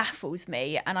baffles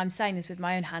me, and I'm saying this with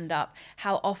my own hand up,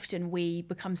 how often we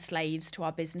become slaves to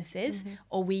our businesses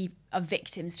or we are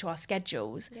victims to our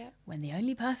schedules when the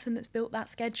only person that's built that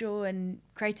schedule and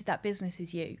created that business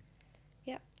is you.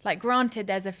 Yeah. Like granted,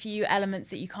 there's a few elements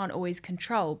that you can't always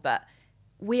control, but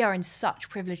we are in such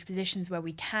privileged positions where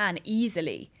we can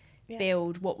easily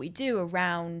build what we do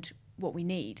around what we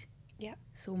need. Yeah.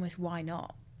 So almost why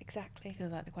not? Exactly.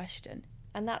 Feels like the question.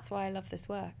 And that's why I love this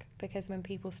work, because when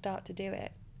people start to do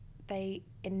it, they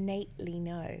innately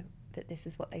know that this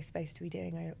is what they're supposed to be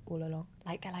doing all along.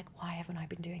 Like they're like, why haven't I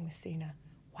been doing this sooner?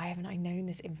 Why haven't I known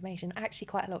this information? Actually,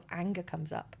 quite a lot of anger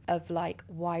comes up of like,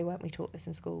 why weren't we taught this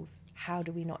in schools? How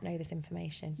do we not know this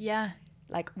information? Yeah.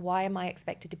 Like, why am I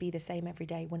expected to be the same every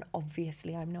day when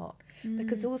obviously I'm not?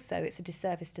 Because also it's a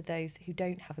disservice to those who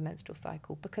don't have a menstrual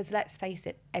cycle, because let's face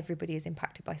it, everybody is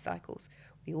impacted by cycles.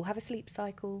 We all have a sleep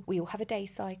cycle. We all have a day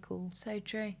cycle. So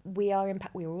true. We are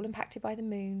all impacted by the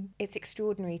moon. It's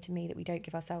extraordinary to me that we don't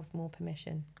give ourselves more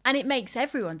permission. And it makes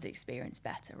everyone's experience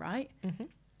better, right? Mm-hmm.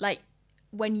 Like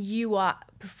when you are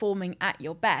performing at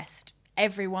your best,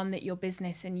 everyone that your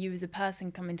business and you as a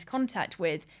person come into contact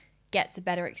with gets a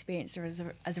better experience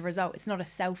as a result. It's not a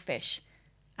selfish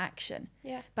action.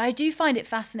 Yeah. But I do find it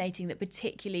fascinating that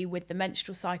particularly with the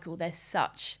menstrual cycle, there's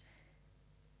such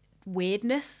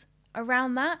weirdness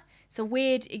around that. It's a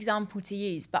weird example to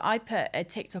use, but I put a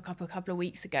TikTok up a couple of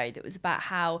weeks ago that was about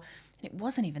how, and it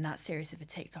wasn't even that serious of a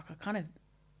TikTok, I kind of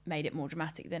made it more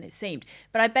dramatic than it seemed,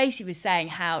 but I basically was saying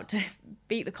how to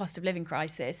beat the cost of living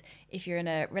crisis, if you're in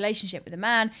a relationship with a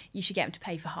man, you should get him to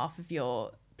pay for half of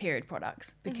your period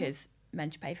products, because men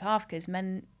should pay for half, because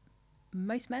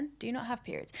most men do not have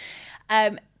periods.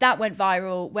 That went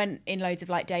viral, went in loads of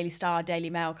like Daily Star,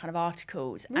 Daily Mail kind of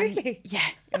articles. Really? And, yeah,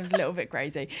 it was a little bit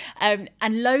crazy. And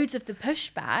loads of the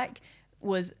pushback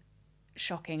was,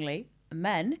 shockingly,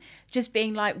 men just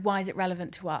being like, why is it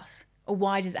relevant to us? Or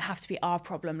why does it have to be our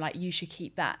problem? Like, you should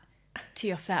keep that to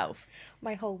yourself.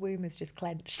 My whole womb is just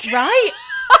clenched. Right?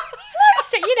 It's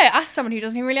ask someone who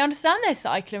doesn't even really understand their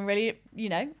cycle and really,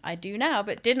 I do now,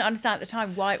 but didn't understand at the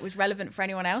time why it was relevant for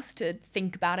anyone else to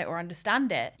think about it or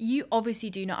understand it. You obviously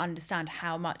do not understand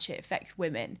how much it affects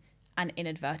women and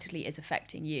inadvertently is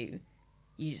affecting you.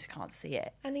 You just can't see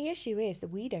it. And the issue is that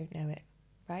we don't know it,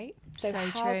 right? So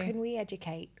how true. can we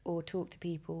educate or talk to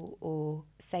people or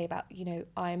say about,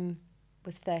 I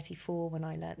was 34 when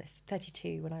I learned this,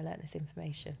 32 when I learned this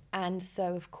information. And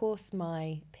so, of course,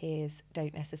 my peers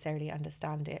don't necessarily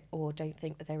understand it or don't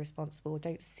think that they're responsible or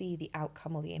don't see the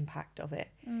outcome or the impact of it.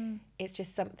 It's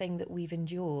just something that we've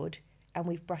endured and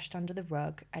we've brushed under the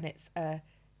rug, and it's a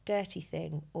dirty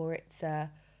thing, or it's a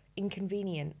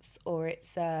inconvenience, or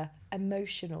it's a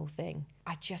emotional thing.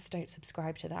 I just don't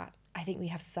subscribe to that. I think we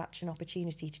have such an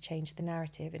opportunity to change the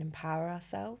narrative and empower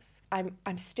ourselves.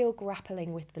 I'm still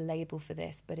grappling with the label for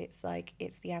this, but it's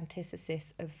the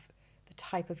antithesis of the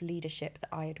type of leadership that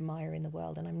I admire in the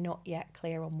world, and I'm not yet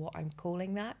clear on what I'm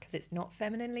calling that, because it's not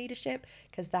feminine leadership,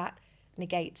 because that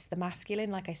negates the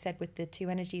masculine. Like I said, with the two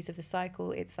energies of the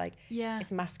cycle, it's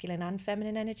it's masculine and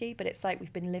feminine energy, but it's like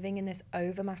we've been living in this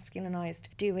over masculinized,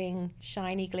 doing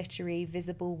shiny, glittery,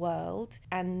 visible world,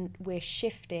 and we're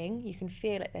shifting. You can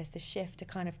feel it. There's the shift to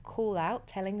kind of call out,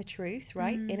 telling the truth,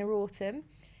 right? Inner autumn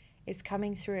is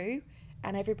coming through,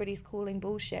 and everybody's calling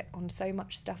bullshit on so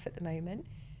much stuff at the moment.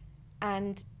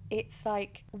 And it's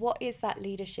like, what is that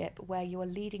leadership where you're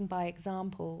leading by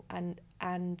example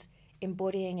and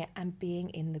embodying it and being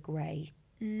in the grey,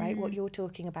 right? What you're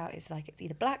talking about is like, it's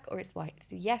either black or it's white,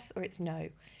 it's yes or it's no.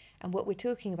 And what we're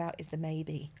talking about is the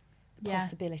maybe, the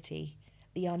possibility,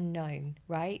 the unknown,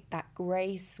 right? That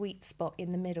grey sweet spot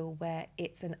in the middle where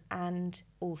it's an and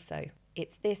also.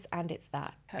 It's this and it's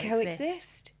that.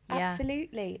 Coexist.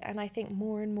 Absolutely. And I think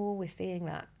more and more we're seeing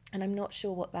that. And I'm not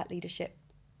sure what that leadership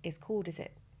is called, is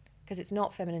it? Because it's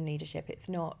not feminine leadership, it's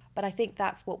not. But I think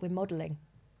that's what we're modelling.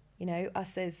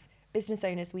 Us as business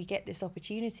owners, we get this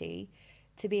opportunity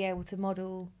to be able to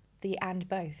model the and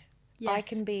both. Yes. I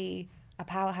can be a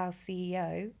powerhouse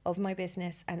CEO of my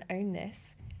business and own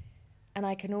this, and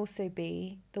I can also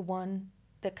be the one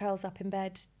that curls up in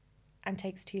bed and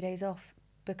takes 2 days off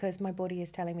because my body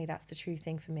is telling me that's the true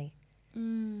thing for me.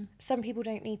 Some people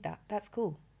don't need that. That's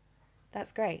cool.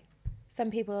 That's great. Some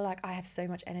people are like, I have so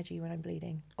much energy when I'm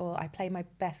bleeding, or I play my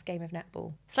best game of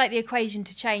netball. It's like the equation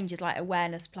to change is like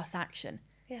awareness plus action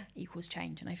equals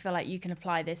change. And I feel like you can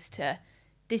apply this to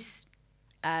this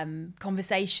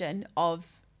conversation of,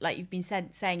 like you've been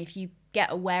saying, if you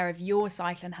get aware of your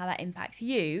cycle and how that impacts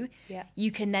you,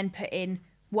 you can then put in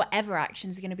whatever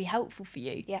actions are going to be helpful for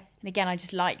you. Yeah. And again, I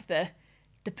just like the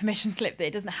permission slip that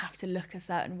it doesn't have to look a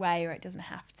certain way, or it doesn't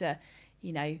have to,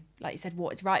 like you said,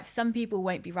 what is right for some people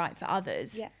won't be right for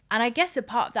others. Yeah. And I guess a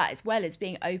part of that as well is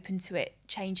being open to it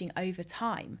changing over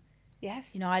time.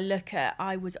 Yes.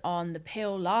 I was on the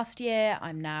pill last year.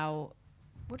 I'm now,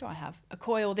 what do I have? A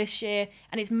coil this year.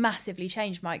 And it's massively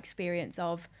changed my experience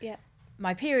of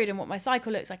my period and what my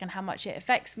cycle looks like and how much it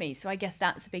affects me. So I guess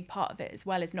that's a big part of it as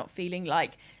well, is not feeling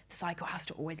like the cycle has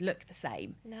to always look the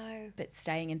same. No. But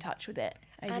staying in touch with it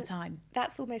over time.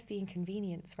 That's almost the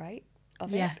inconvenience, right?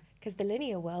 Of it. Because the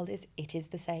linear world it is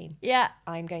the same. Yeah.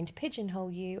 I'm going to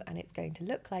pigeonhole you, and it's going to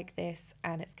look like this,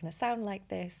 and it's going to sound like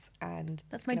this, and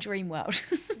that's my dream world.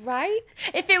 Right?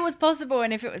 If it was possible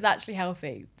and if it was actually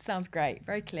healthy. Sounds great.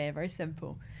 Very clear, very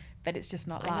simple. But it's just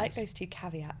not life. I like those two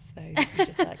caveats, though.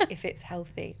 Just like, if it's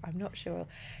healthy, I'm not sure.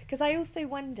 Because I also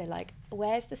wonder, like,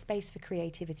 where's the space for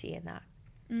creativity in that?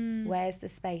 Where's the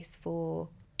space for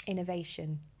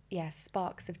innovation? Yes,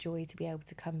 sparks of joy to be able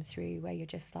to come through where you're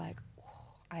just like,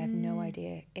 I have no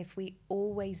idea. If we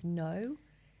always know,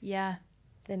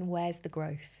 then where's the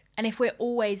growth? And if we're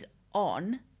always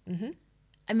on,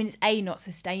 I mean, it's A, not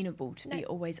sustainable to be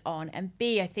always on. And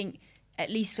B, I think, at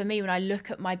least for me, when I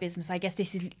look at my business, I guess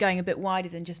this is going a bit wider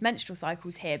than just menstrual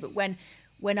cycles here, but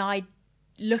when I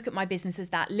look at my business as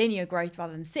that linear growth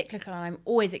rather than cyclical, and I'm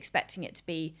always expecting it to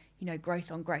be,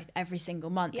 growth on growth every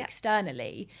single month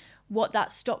externally, what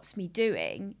that stops me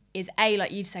doing is A,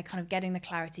 like you've said, kind of getting the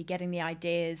clarity, getting the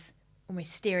ideas,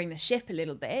 almost steering the ship a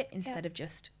little bit instead of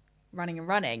just running and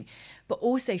running. But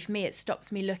also for me, it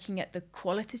stops me looking at the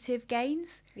qualitative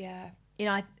gains. Yeah.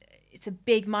 It's a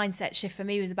big mindset shift for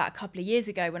me. It was about a couple of years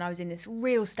ago when I was in this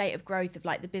real state of growth of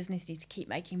like the business needs to keep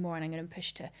making more, and I'm going to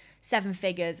push to 7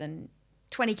 figures and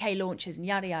 20k launches and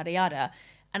yada, yada, yada.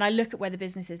 And I look at where the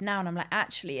business is now and I'm like,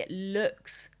 actually, it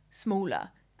looks smaller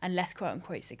and less quote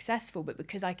unquote successful, but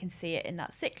because I can see it in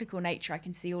that cyclical nature, I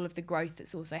can see all of the growth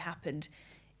that's also happened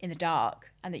in the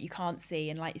dark and that you can't see.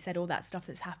 And like you said, all that stuff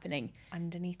that's happening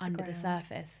underneath under the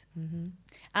surface. And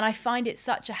I find it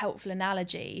such a helpful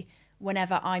analogy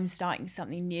whenever I'm starting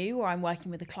something new or I'm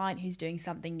working with a client who's doing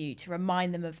something new, to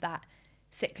remind them of that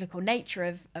cyclical nature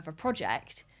of a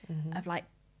project, of like,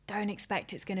 don't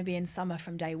expect it's going to be in summer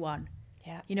from day one.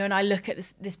 Yeah. You know, and I look at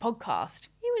this podcast,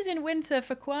 it was in winter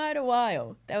for quite a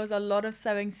while. There was a lot of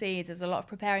sowing seeds, there was a lot of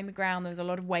preparing the ground, there was a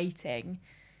lot of waiting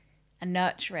and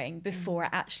nurturing before it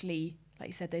actually, like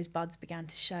you said, those buds began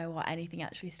to show or anything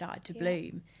actually started to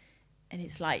bloom. And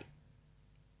it's like,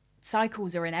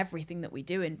 cycles are in everything that we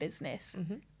do in business.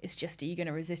 It's just, are you going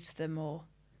to resist them or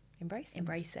embrace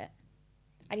it?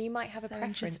 And you might have a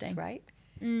preference, right?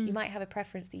 You might have a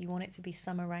preference that you want it to be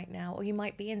summer right now, or you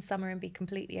might be in summer and be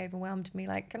completely overwhelmed and be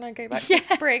like, can I go back to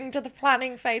spring, to the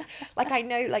planning phase? Like, I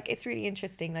know, like, it's really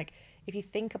interesting. Like, if you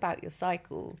think about your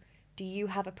cycle, do you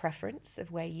have a preference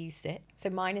of where you sit?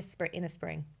 So mine is inner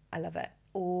spring. I love it.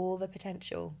 All the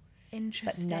potential,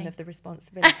 but none of the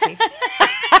responsibility.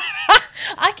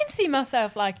 I can see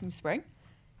myself liking spring.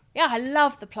 Yeah, I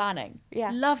love the planning. Yeah.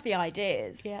 Love the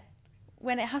ideas. Yeah.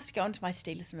 When it has to go onto my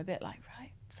to-do list, I'm a bit like, right,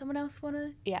 someone else want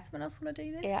to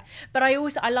do this? Yeah. But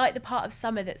I like the part of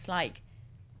summer that's like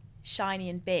shiny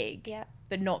and big,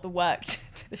 but not the work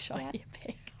to the shiny and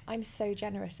big. I'm so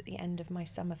generous at the end of my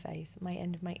summer phase, my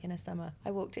end of my inner summer.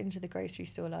 I walked into the grocery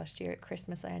store last year at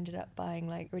Christmas. I ended up buying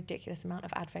like a ridiculous amount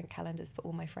of advent calendars for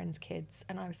all my friends' kids.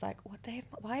 And I was like,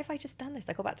 why have I just done this?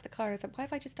 I got back to the car and I was like, why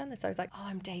have I just done this? I was like, oh,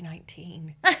 I'm day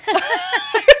 19. I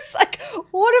was like,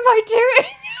 what am I doing?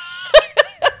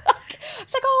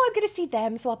 It's like, oh, I'm going to see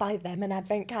them, so I'll buy them an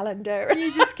advent calendar.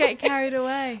 You just get carried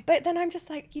away. But then I'm just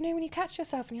like, you know, when you catch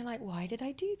yourself and you're like, why did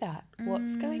I do that?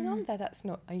 What's going on there? That's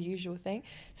not a usual thing.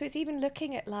 So it's even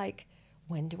looking at like,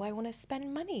 when do I want to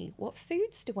spend money? What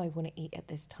foods do I want to eat at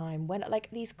this time? When, like,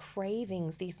 these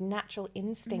cravings, these natural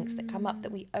instincts that come up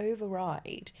that we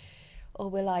override, or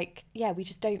we're like, we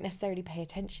just don't necessarily pay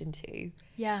attention to.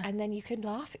 Yeah. And then you can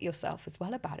laugh at yourself as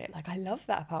well about it. Like, I love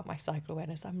that about my cycle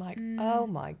awareness. I'm like, oh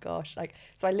my gosh. Like,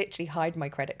 so I literally hide my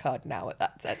credit card now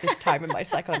at this time in my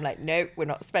cycle. I'm like, no, we're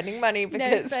not spending money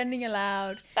because... No spending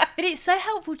allowed. But it's so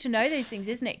helpful to know those things,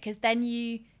 isn't it? Because then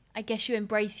I guess you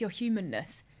embrace your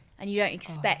humanness and you don't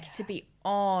expect to be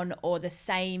on or the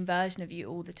same version of you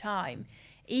all the time.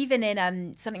 Even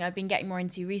in something I've been getting more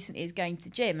into recently is going to the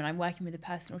gym, and I'm working with a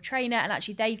personal trainer, and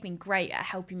actually they've been great at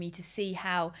helping me to see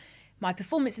how my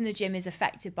performance in the gym is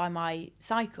affected by my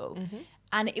cycle.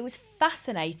 And it was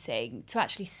fascinating to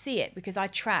actually see it, because I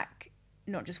track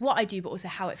not just what I do but also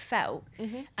how it felt.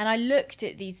 And I looked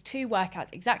at these two workouts,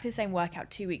 exactly the same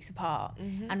workout, 2 weeks apart,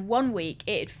 and 1 week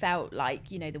it had felt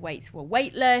like, you know, the weights were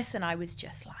weightless and I was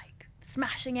just like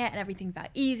smashing it and everything felt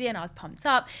easy and I was pumped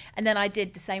up. And then I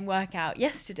did the same workout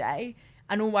yesterday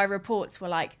and all my reports were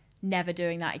like, never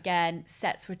doing that again,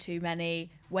 sets were too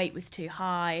many, weight was too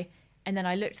high. And then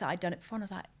I looked at that, I'd done it before, and I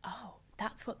was like, oh,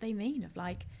 that's what they mean, of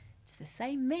like, it's the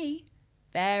same me,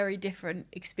 very different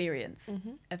experience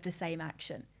of the same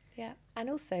action. Yeah.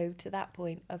 And also to that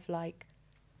point of like,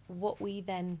 what we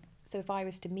then, so if I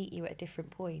was to meet you at a different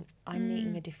point, I'm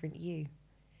meeting a different you.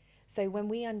 So when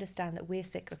we understand that we're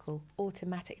cyclical,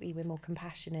 automatically we're more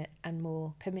compassionate and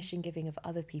more permission giving of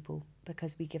other people,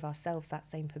 because we give ourselves that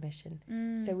same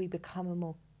permission. So we become a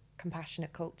more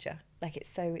compassionate culture. Like, it's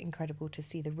so incredible to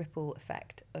see the ripple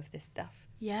effect of this stuff.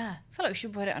 Yeah. I feel like we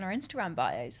should put it on our Instagram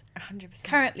bios. 100%.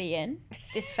 Currently in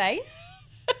this phase.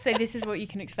 So this is what you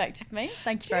can expect of me.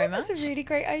 Thank you very much. That's a really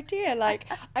great idea. Like,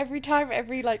 every time,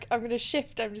 like, I'm going to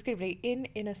shift, I'm just going to be in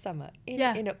inner summer,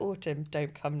 inner autumn,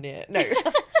 don't come near. No.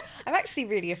 I'm actually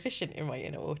really efficient in my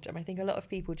inner autumn. I think a lot of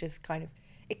people just kind of,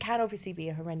 it can obviously be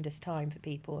a horrendous time for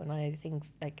people. And I know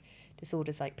things like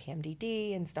disorders like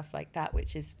PMDD and stuff like that,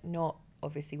 which is not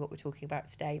obviously what we're talking about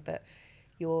today, but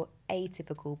your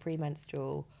atypical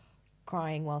premenstrual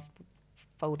crying whilst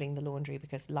folding the laundry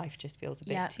because life just feels a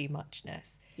bit too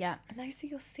muchness. Yeah. And those are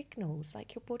your signals.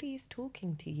 Like, your body is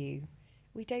talking to you.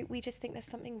 We just think there's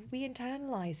something, we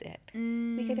internalize it.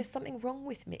 We go, there's something wrong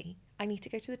with me. I need to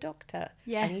go to the doctor.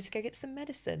 Yes. I need to go get some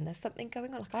medicine. There's something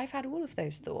going on. Like, I've had all of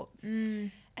those thoughts.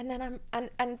 And then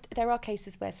and there are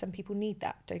cases where some people need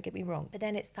that, don't get me wrong. But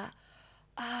then it's that,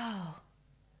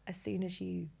 as soon as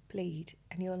you bleed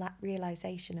and your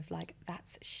realization of like,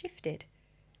 that's shifted,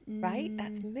 right?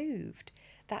 That's moved.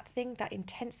 That thing, that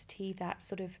intensity, that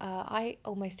sort of, I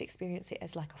almost experience it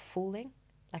as like a falling,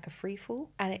 like a free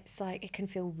fall. And it's like, it can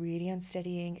feel really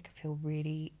unsteadying. It can feel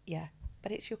really,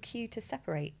 but it's your cue to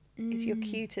separate. It's your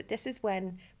cue to, this is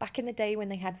when, back in the day when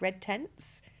they had red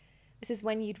tents, this is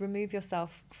when you'd remove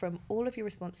yourself from all of your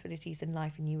responsibilities in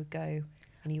life and you would go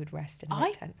and you would rest in a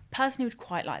red tent. I personally would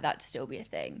quite like that to still be a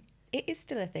thing. It is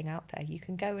still a thing out there. You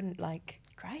can go and like...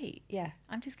 Great. Yeah.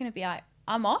 I'm just going to be like,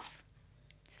 I'm off.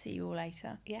 See you all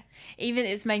later. Yeah. Even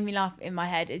it's made me laugh in my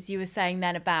head as you were saying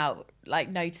then about like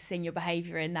noticing your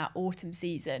behaviour in that autumn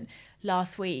season.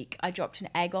 Last week I dropped an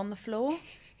egg on the floor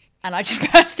and I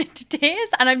just burst into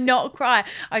tears, and I'm not a crier.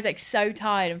 I was like so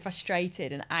tired and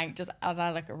frustrated and anxious. I'd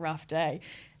had like a rough day.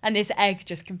 And this egg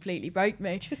just completely broke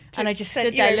me. And I just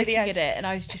stood there looking at it and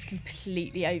I was just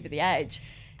completely over the edge.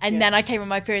 And then I came on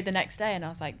my period the next day and I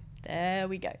was like, there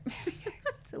we go.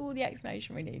 That's all the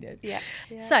explanation we needed. Yeah.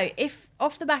 So if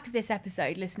off the back of this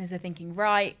episode, listeners are thinking,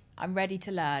 right, I'm ready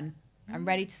to learn. I'm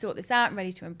ready to sort this out. I'm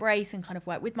ready to embrace and kind of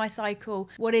work with my cycle.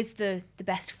 What is the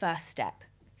best first step?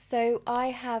 So I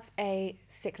have a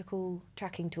cyclical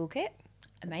tracking toolkit.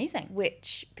 Amazing.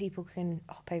 Which people can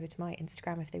hop over to my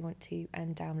Instagram if they want to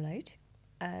and download,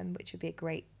 which would be a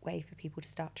great way for people to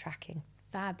start tracking.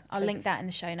 Fab. I'll link that in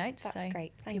the show notes. That's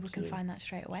great. Thank you. People can find that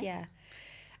straight away. Yeah.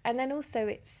 And then also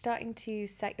it's starting to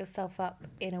set yourself up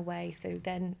in a way. So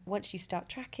then once you start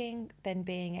tracking, then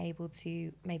being able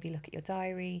to maybe look at your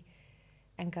diary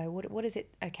and go, what is it?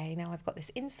 Okay, now I've got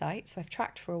this insight. So I've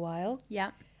tracked for a while.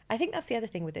 Yeah. I think that's the other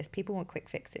thing with this. People want quick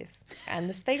fixes. And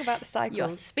this thing about the cycles. You're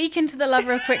speaking to the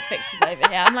lover of quick fixes over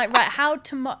here. I'm like, right,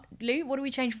 Lou, what do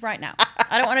we change right now?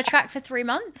 I don't want to track for 3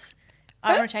 months.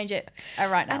 I want to change it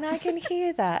right now. And I can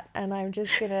hear that. And I'm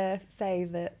just going to say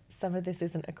that some of this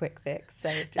isn't a quick fix. So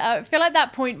I feel like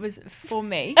that point was for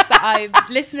me. But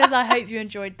listeners, I hope you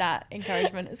enjoyed that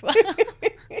encouragement as well.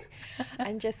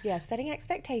 And just, setting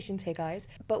expectations here, guys.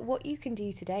 But what you can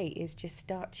do today is just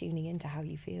start tuning into how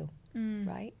you feel,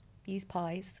 right? Use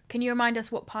PIES. Can you remind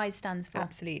us what PIES stands for?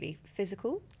 Absolutely.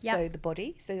 Physical, so the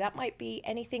body. So that might be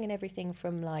anything and everything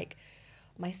from like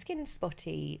my skin's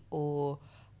spotty, or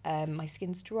my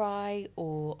skin's dry,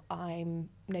 or I'm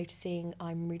noticing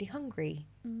I'm really hungry,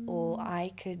 or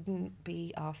I couldn't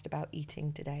be asked about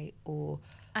eating today, or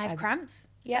I have cramps.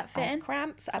 Yeah, I have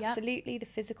cramps, absolutely. The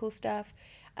physical stuff.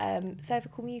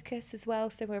 Cervical mucus as well.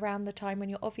 So around the time when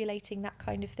you're ovulating, that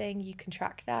kind of thing, you can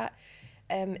track that.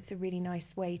 It's a really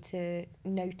nice way to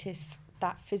notice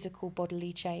that physical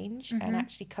bodily change and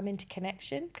actually come into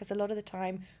connection, because a lot of the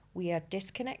time we are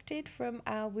disconnected from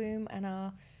our womb and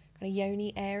our kind of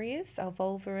yoni areas, our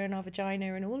vulva and our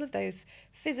vagina, and all of those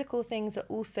physical things are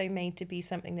also made to be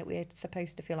something that we're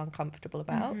supposed to feel uncomfortable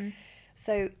about.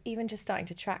 So even just starting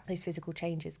to track those physical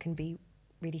changes can be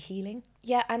really healing.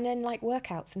 Yeah, and then like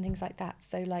workouts and things like that.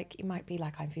 So like it might be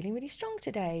like I'm feeling really strong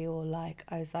today, or like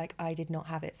I was like I did not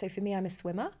have it. So for me, I'm a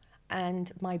swimmer,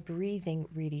 and my breathing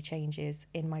really changes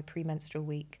in my premenstrual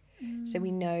week. So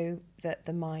we know that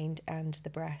the mind and the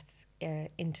breath are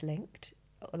interlinked,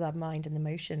 or the mind and the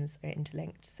emotions are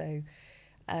interlinked. So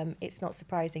it's not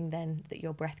surprising then that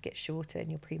your breath gets shorter in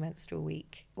your premenstrual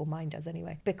week, or mine does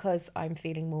anyway, because I'm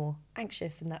feeling more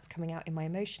anxious, and that's coming out in my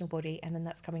emotional body, and then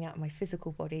that's coming out in my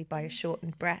physical body by a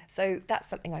shortened breath. So that's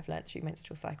something I've learned through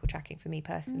menstrual cycle tracking for me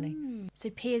personally. So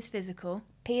P is physical.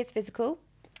 P is physical.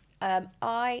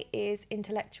 I is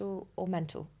intellectual or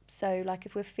mental. So like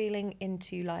if we're feeling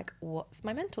into like, what's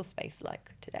my mental space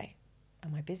like today?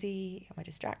 Am I busy? Am I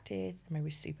distracted? Am I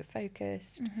super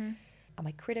focused? Am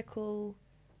I critical?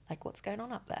 Like what's going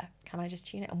on up there? Can I just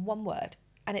tune it in one word?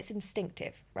 And it's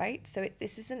instinctive, right? So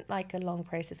this isn't like a long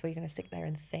process where you're going to sit there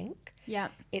and think. Yeah.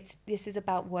 This is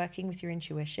about working with your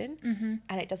intuition,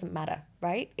 and it doesn't matter,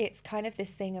 right? It's kind of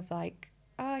this thing of like,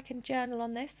 oh, I can journal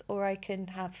on this, or I can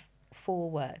have 4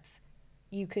 words.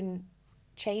 You can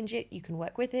change it, you can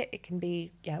work with it. It can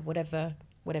be, whatever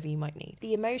you might need.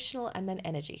 The emotional and then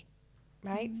energy,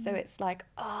 right? So it's like,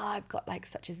 oh, I've got like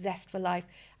such a zest for life.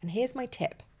 And here's my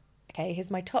tip. Okay,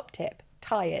 here's my top tip.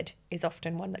 Tired is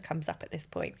often one that comes up at this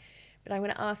point. But I'm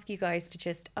going to ask you guys to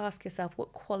just ask yourself,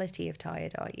 what quality of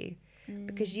tired are you?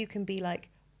 Because you can be like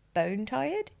bone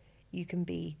tired, you can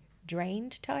be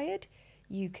drained tired,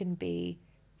 you can be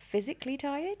physically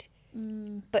tired,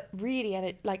 but really, and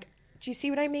it like, do you see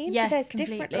what I mean? Yeah, so there's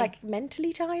completely. different, like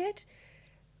mentally tired.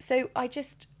 So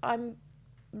I'm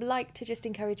like to just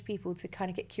encourage people to kind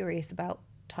of get curious about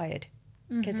tired,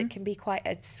 because it can be quite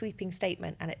a sweeping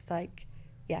statement, and it's like,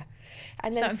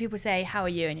 and then Certain people say, how are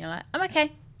you? And you're like, I'm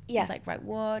okay. Yeah. It's like, right,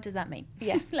 what does that mean?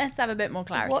 Yeah. Let's have a bit more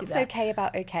clarity what's there. okay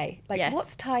about okay? Like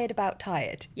what's tired about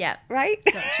tired? Yeah. Right?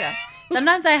 Gotcha.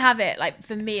 Sometimes I have it, like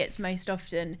for me, it's most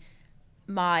often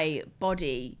my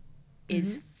body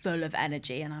is full of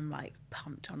energy and I'm like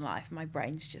pumped on life. My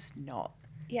brain's just not.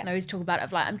 Yeah. And I always talk about it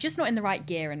of like, I'm just not in the right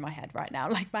gear in my head right now.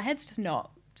 Like my head's just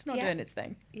not doing its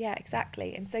thing. Yeah,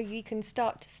 exactly. And so you can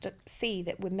start to see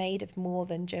that we're made of more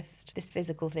than just this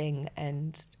physical thing,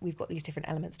 and we've got these different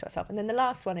elements to ourselves. And then the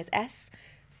last one is S,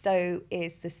 so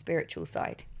is the spiritual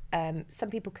side. Some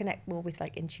people connect more with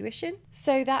like intuition.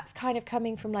 So that's kind of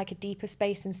coming from like a deeper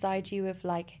space inside you of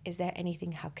like, is there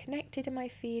anything, how connected am I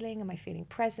feeling? Am I feeling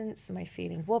presence? Am I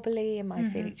feeling wobbly? Am I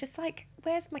feeling just like,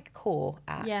 where's my core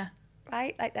at? Yeah.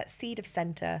 Right? Like that seed of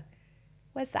center.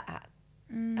 Where's that at?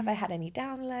 Have I had any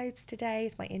downloads today?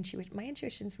 Is my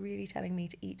intuition's really telling me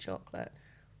to eat chocolate?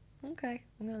 Okay,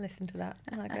 I'm going to listen to that.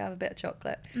 I'm going to have a bit of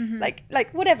chocolate.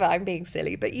 Like whatever, I'm being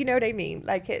silly, but you know what I mean?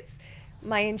 Like it's,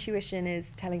 my intuition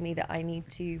is telling me that I need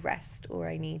to rest, or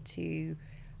I need to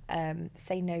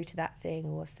say no to that thing,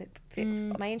 or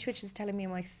my intuition is telling me,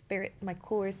 my spirit, my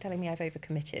core is telling me I've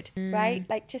overcommitted, right?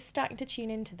 Like just starting to tune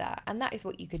into that. And that is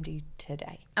what you can do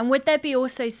today. And would there be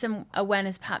also some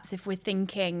awareness, perhaps, if we're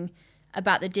thinking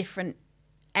about the different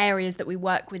areas that we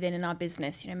work within in our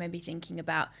business, you know, maybe thinking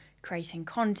about creating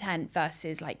content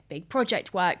versus like big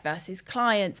project work versus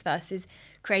clients versus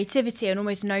creativity, and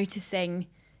almost noticing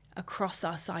across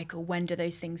our cycle, when do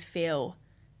those things feel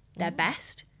their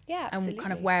best? Yeah, absolutely. And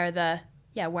kind of where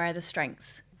are the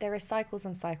strengths? There are cycles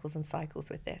and cycles and cycles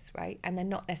with this, right? And they're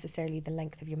not necessarily the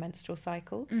length of your menstrual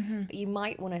cycle, but you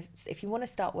might want to, if you want to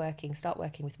start working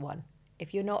with one.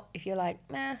 If you're like,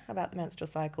 meh, about the menstrual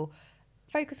cycle,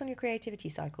 focus on your creativity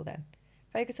cycle then.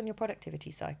 Focus on your productivity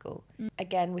cycle.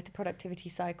 Again, with the productivity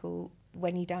cycle,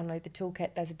 when you download the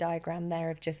toolkit, there's a diagram there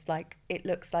of just like, it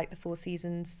looks like the 4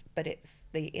 seasons, but it's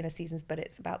the inner seasons, but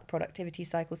it's about the productivity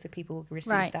cycle, so people will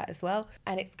receive that as well.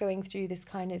 And it's going through this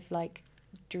kind of like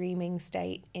dreaming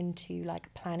state into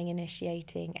like planning,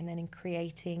 initiating, and then in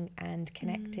creating and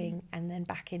connecting, and then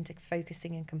back into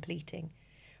focusing and completing,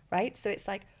 right? So it's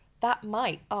like, that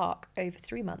might arc over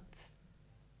 3 months.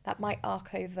 That might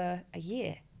arc over a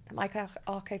year. That might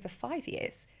arc over 5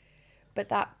 years. But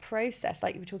that process,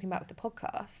 like you were talking about with the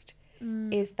podcast,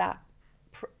 is that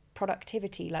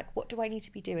productivity. Like, what do I need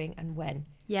to be doing and when?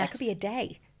 Yes. That could be a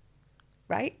day,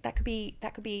 right? That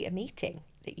could be a meeting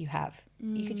that you have.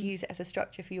 You could use it as a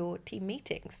structure for your team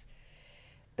meetings.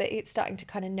 But it's starting to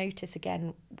kind of notice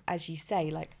again, as you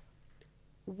say, like,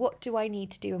 what do I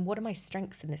need to do and what are my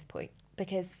strengths in this point?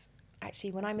 Because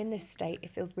actually, when I'm in this state, it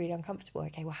feels really uncomfortable.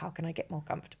 Okay, well, how can I get more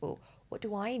comfortable? What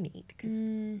do I need? Because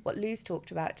what Lou's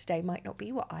talked about today might not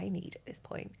be what I need at this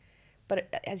point.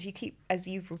 But as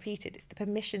you've repeated, it's the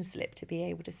permission slip to be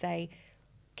able to say,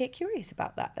 get curious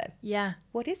about that then. Yeah.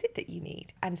 What is it that you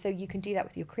need? And so you can do that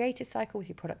with your creative cycle, with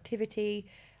your productivity,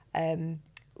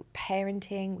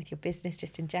 parenting, with your business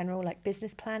just in general, like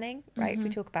business planning, right? If we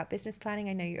talk about business planning,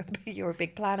 I know you're a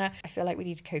big planner. I feel like we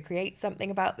need to co-create something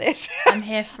about this. I'm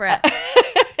here for it.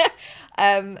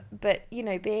 But, you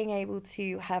know, being able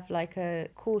to have like a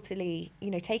quarterly,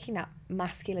 you know, taking that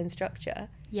masculine structure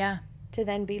to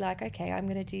then be like, okay, I'm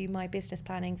going to do my business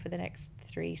planning for the next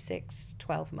 3, 6,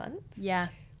 12 months. Yeah.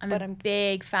 I'm a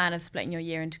big fan of splitting your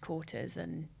year into quarters,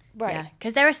 and right,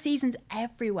 because there are seasons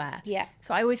everywhere. Yeah.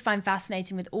 So I always find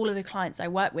fascinating with all of the clients I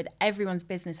work with, everyone's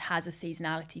business has a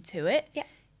seasonality to it. Yeah.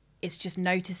 It's just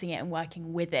noticing it and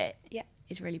working with it. Yeah.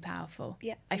 Is really powerful.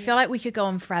 Yeah. I feel like we could go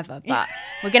on forever, but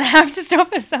we're going to have to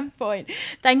stop at some point.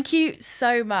 Thank you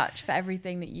so much for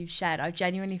everything that you've shared. I've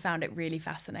genuinely found it really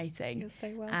fascinating. You're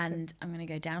so welcome. And I'm going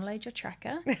to go download your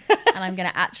tracker and I'm going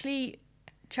to actually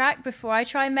track before I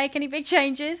try and make any big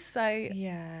changes. So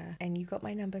yeah, and you got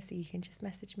my number, so you can just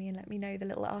message me and let me know the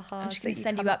little ahas. I'm just going to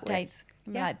send you updates.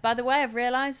 Like, by the way, I've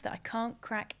realised that I can't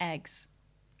crack eggs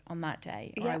on that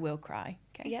day, or I will cry.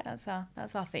 Okay, yeah, that's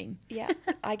our theme. Yeah,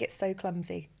 I get so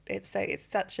clumsy. It's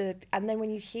such a, and then when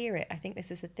you hear it, I think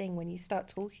this is the thing, when you start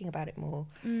talking about it more,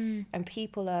 and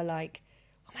people are like,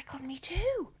 "Oh my God, me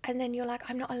too," and then you're like,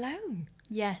 "I'm not alone."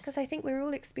 Yes, because I think we're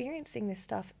all experiencing this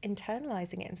stuff,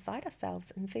 internalizing it inside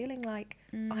ourselves, and feeling like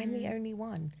I'm the only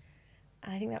one.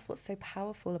 And I think that's what's so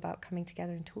powerful about coming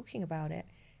together and talking about it,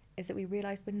 is that we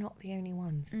realize we're not the only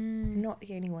ones. We're not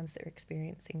the only ones that are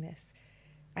experiencing this.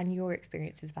 And your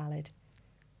experience is valid.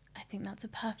 I think that's a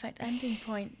perfect ending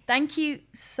point. Thank you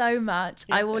so much.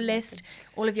 You're I will so list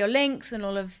all of your links and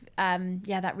all of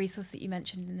that resource that you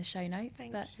mentioned in the show notes.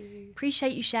 Thank you.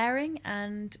 Appreciate you sharing.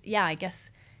 And yeah, I guess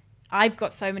I've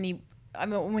got so many, I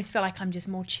almost feel like I'm just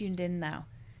more tuned in now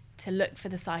to look for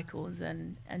the cycles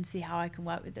and see how I can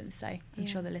work with them. So I'm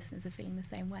sure the listeners are feeling the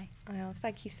same way. Oh,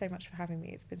 thank you so much for having me.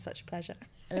 It's been such a pleasure.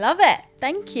 Love it.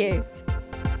 Thank you.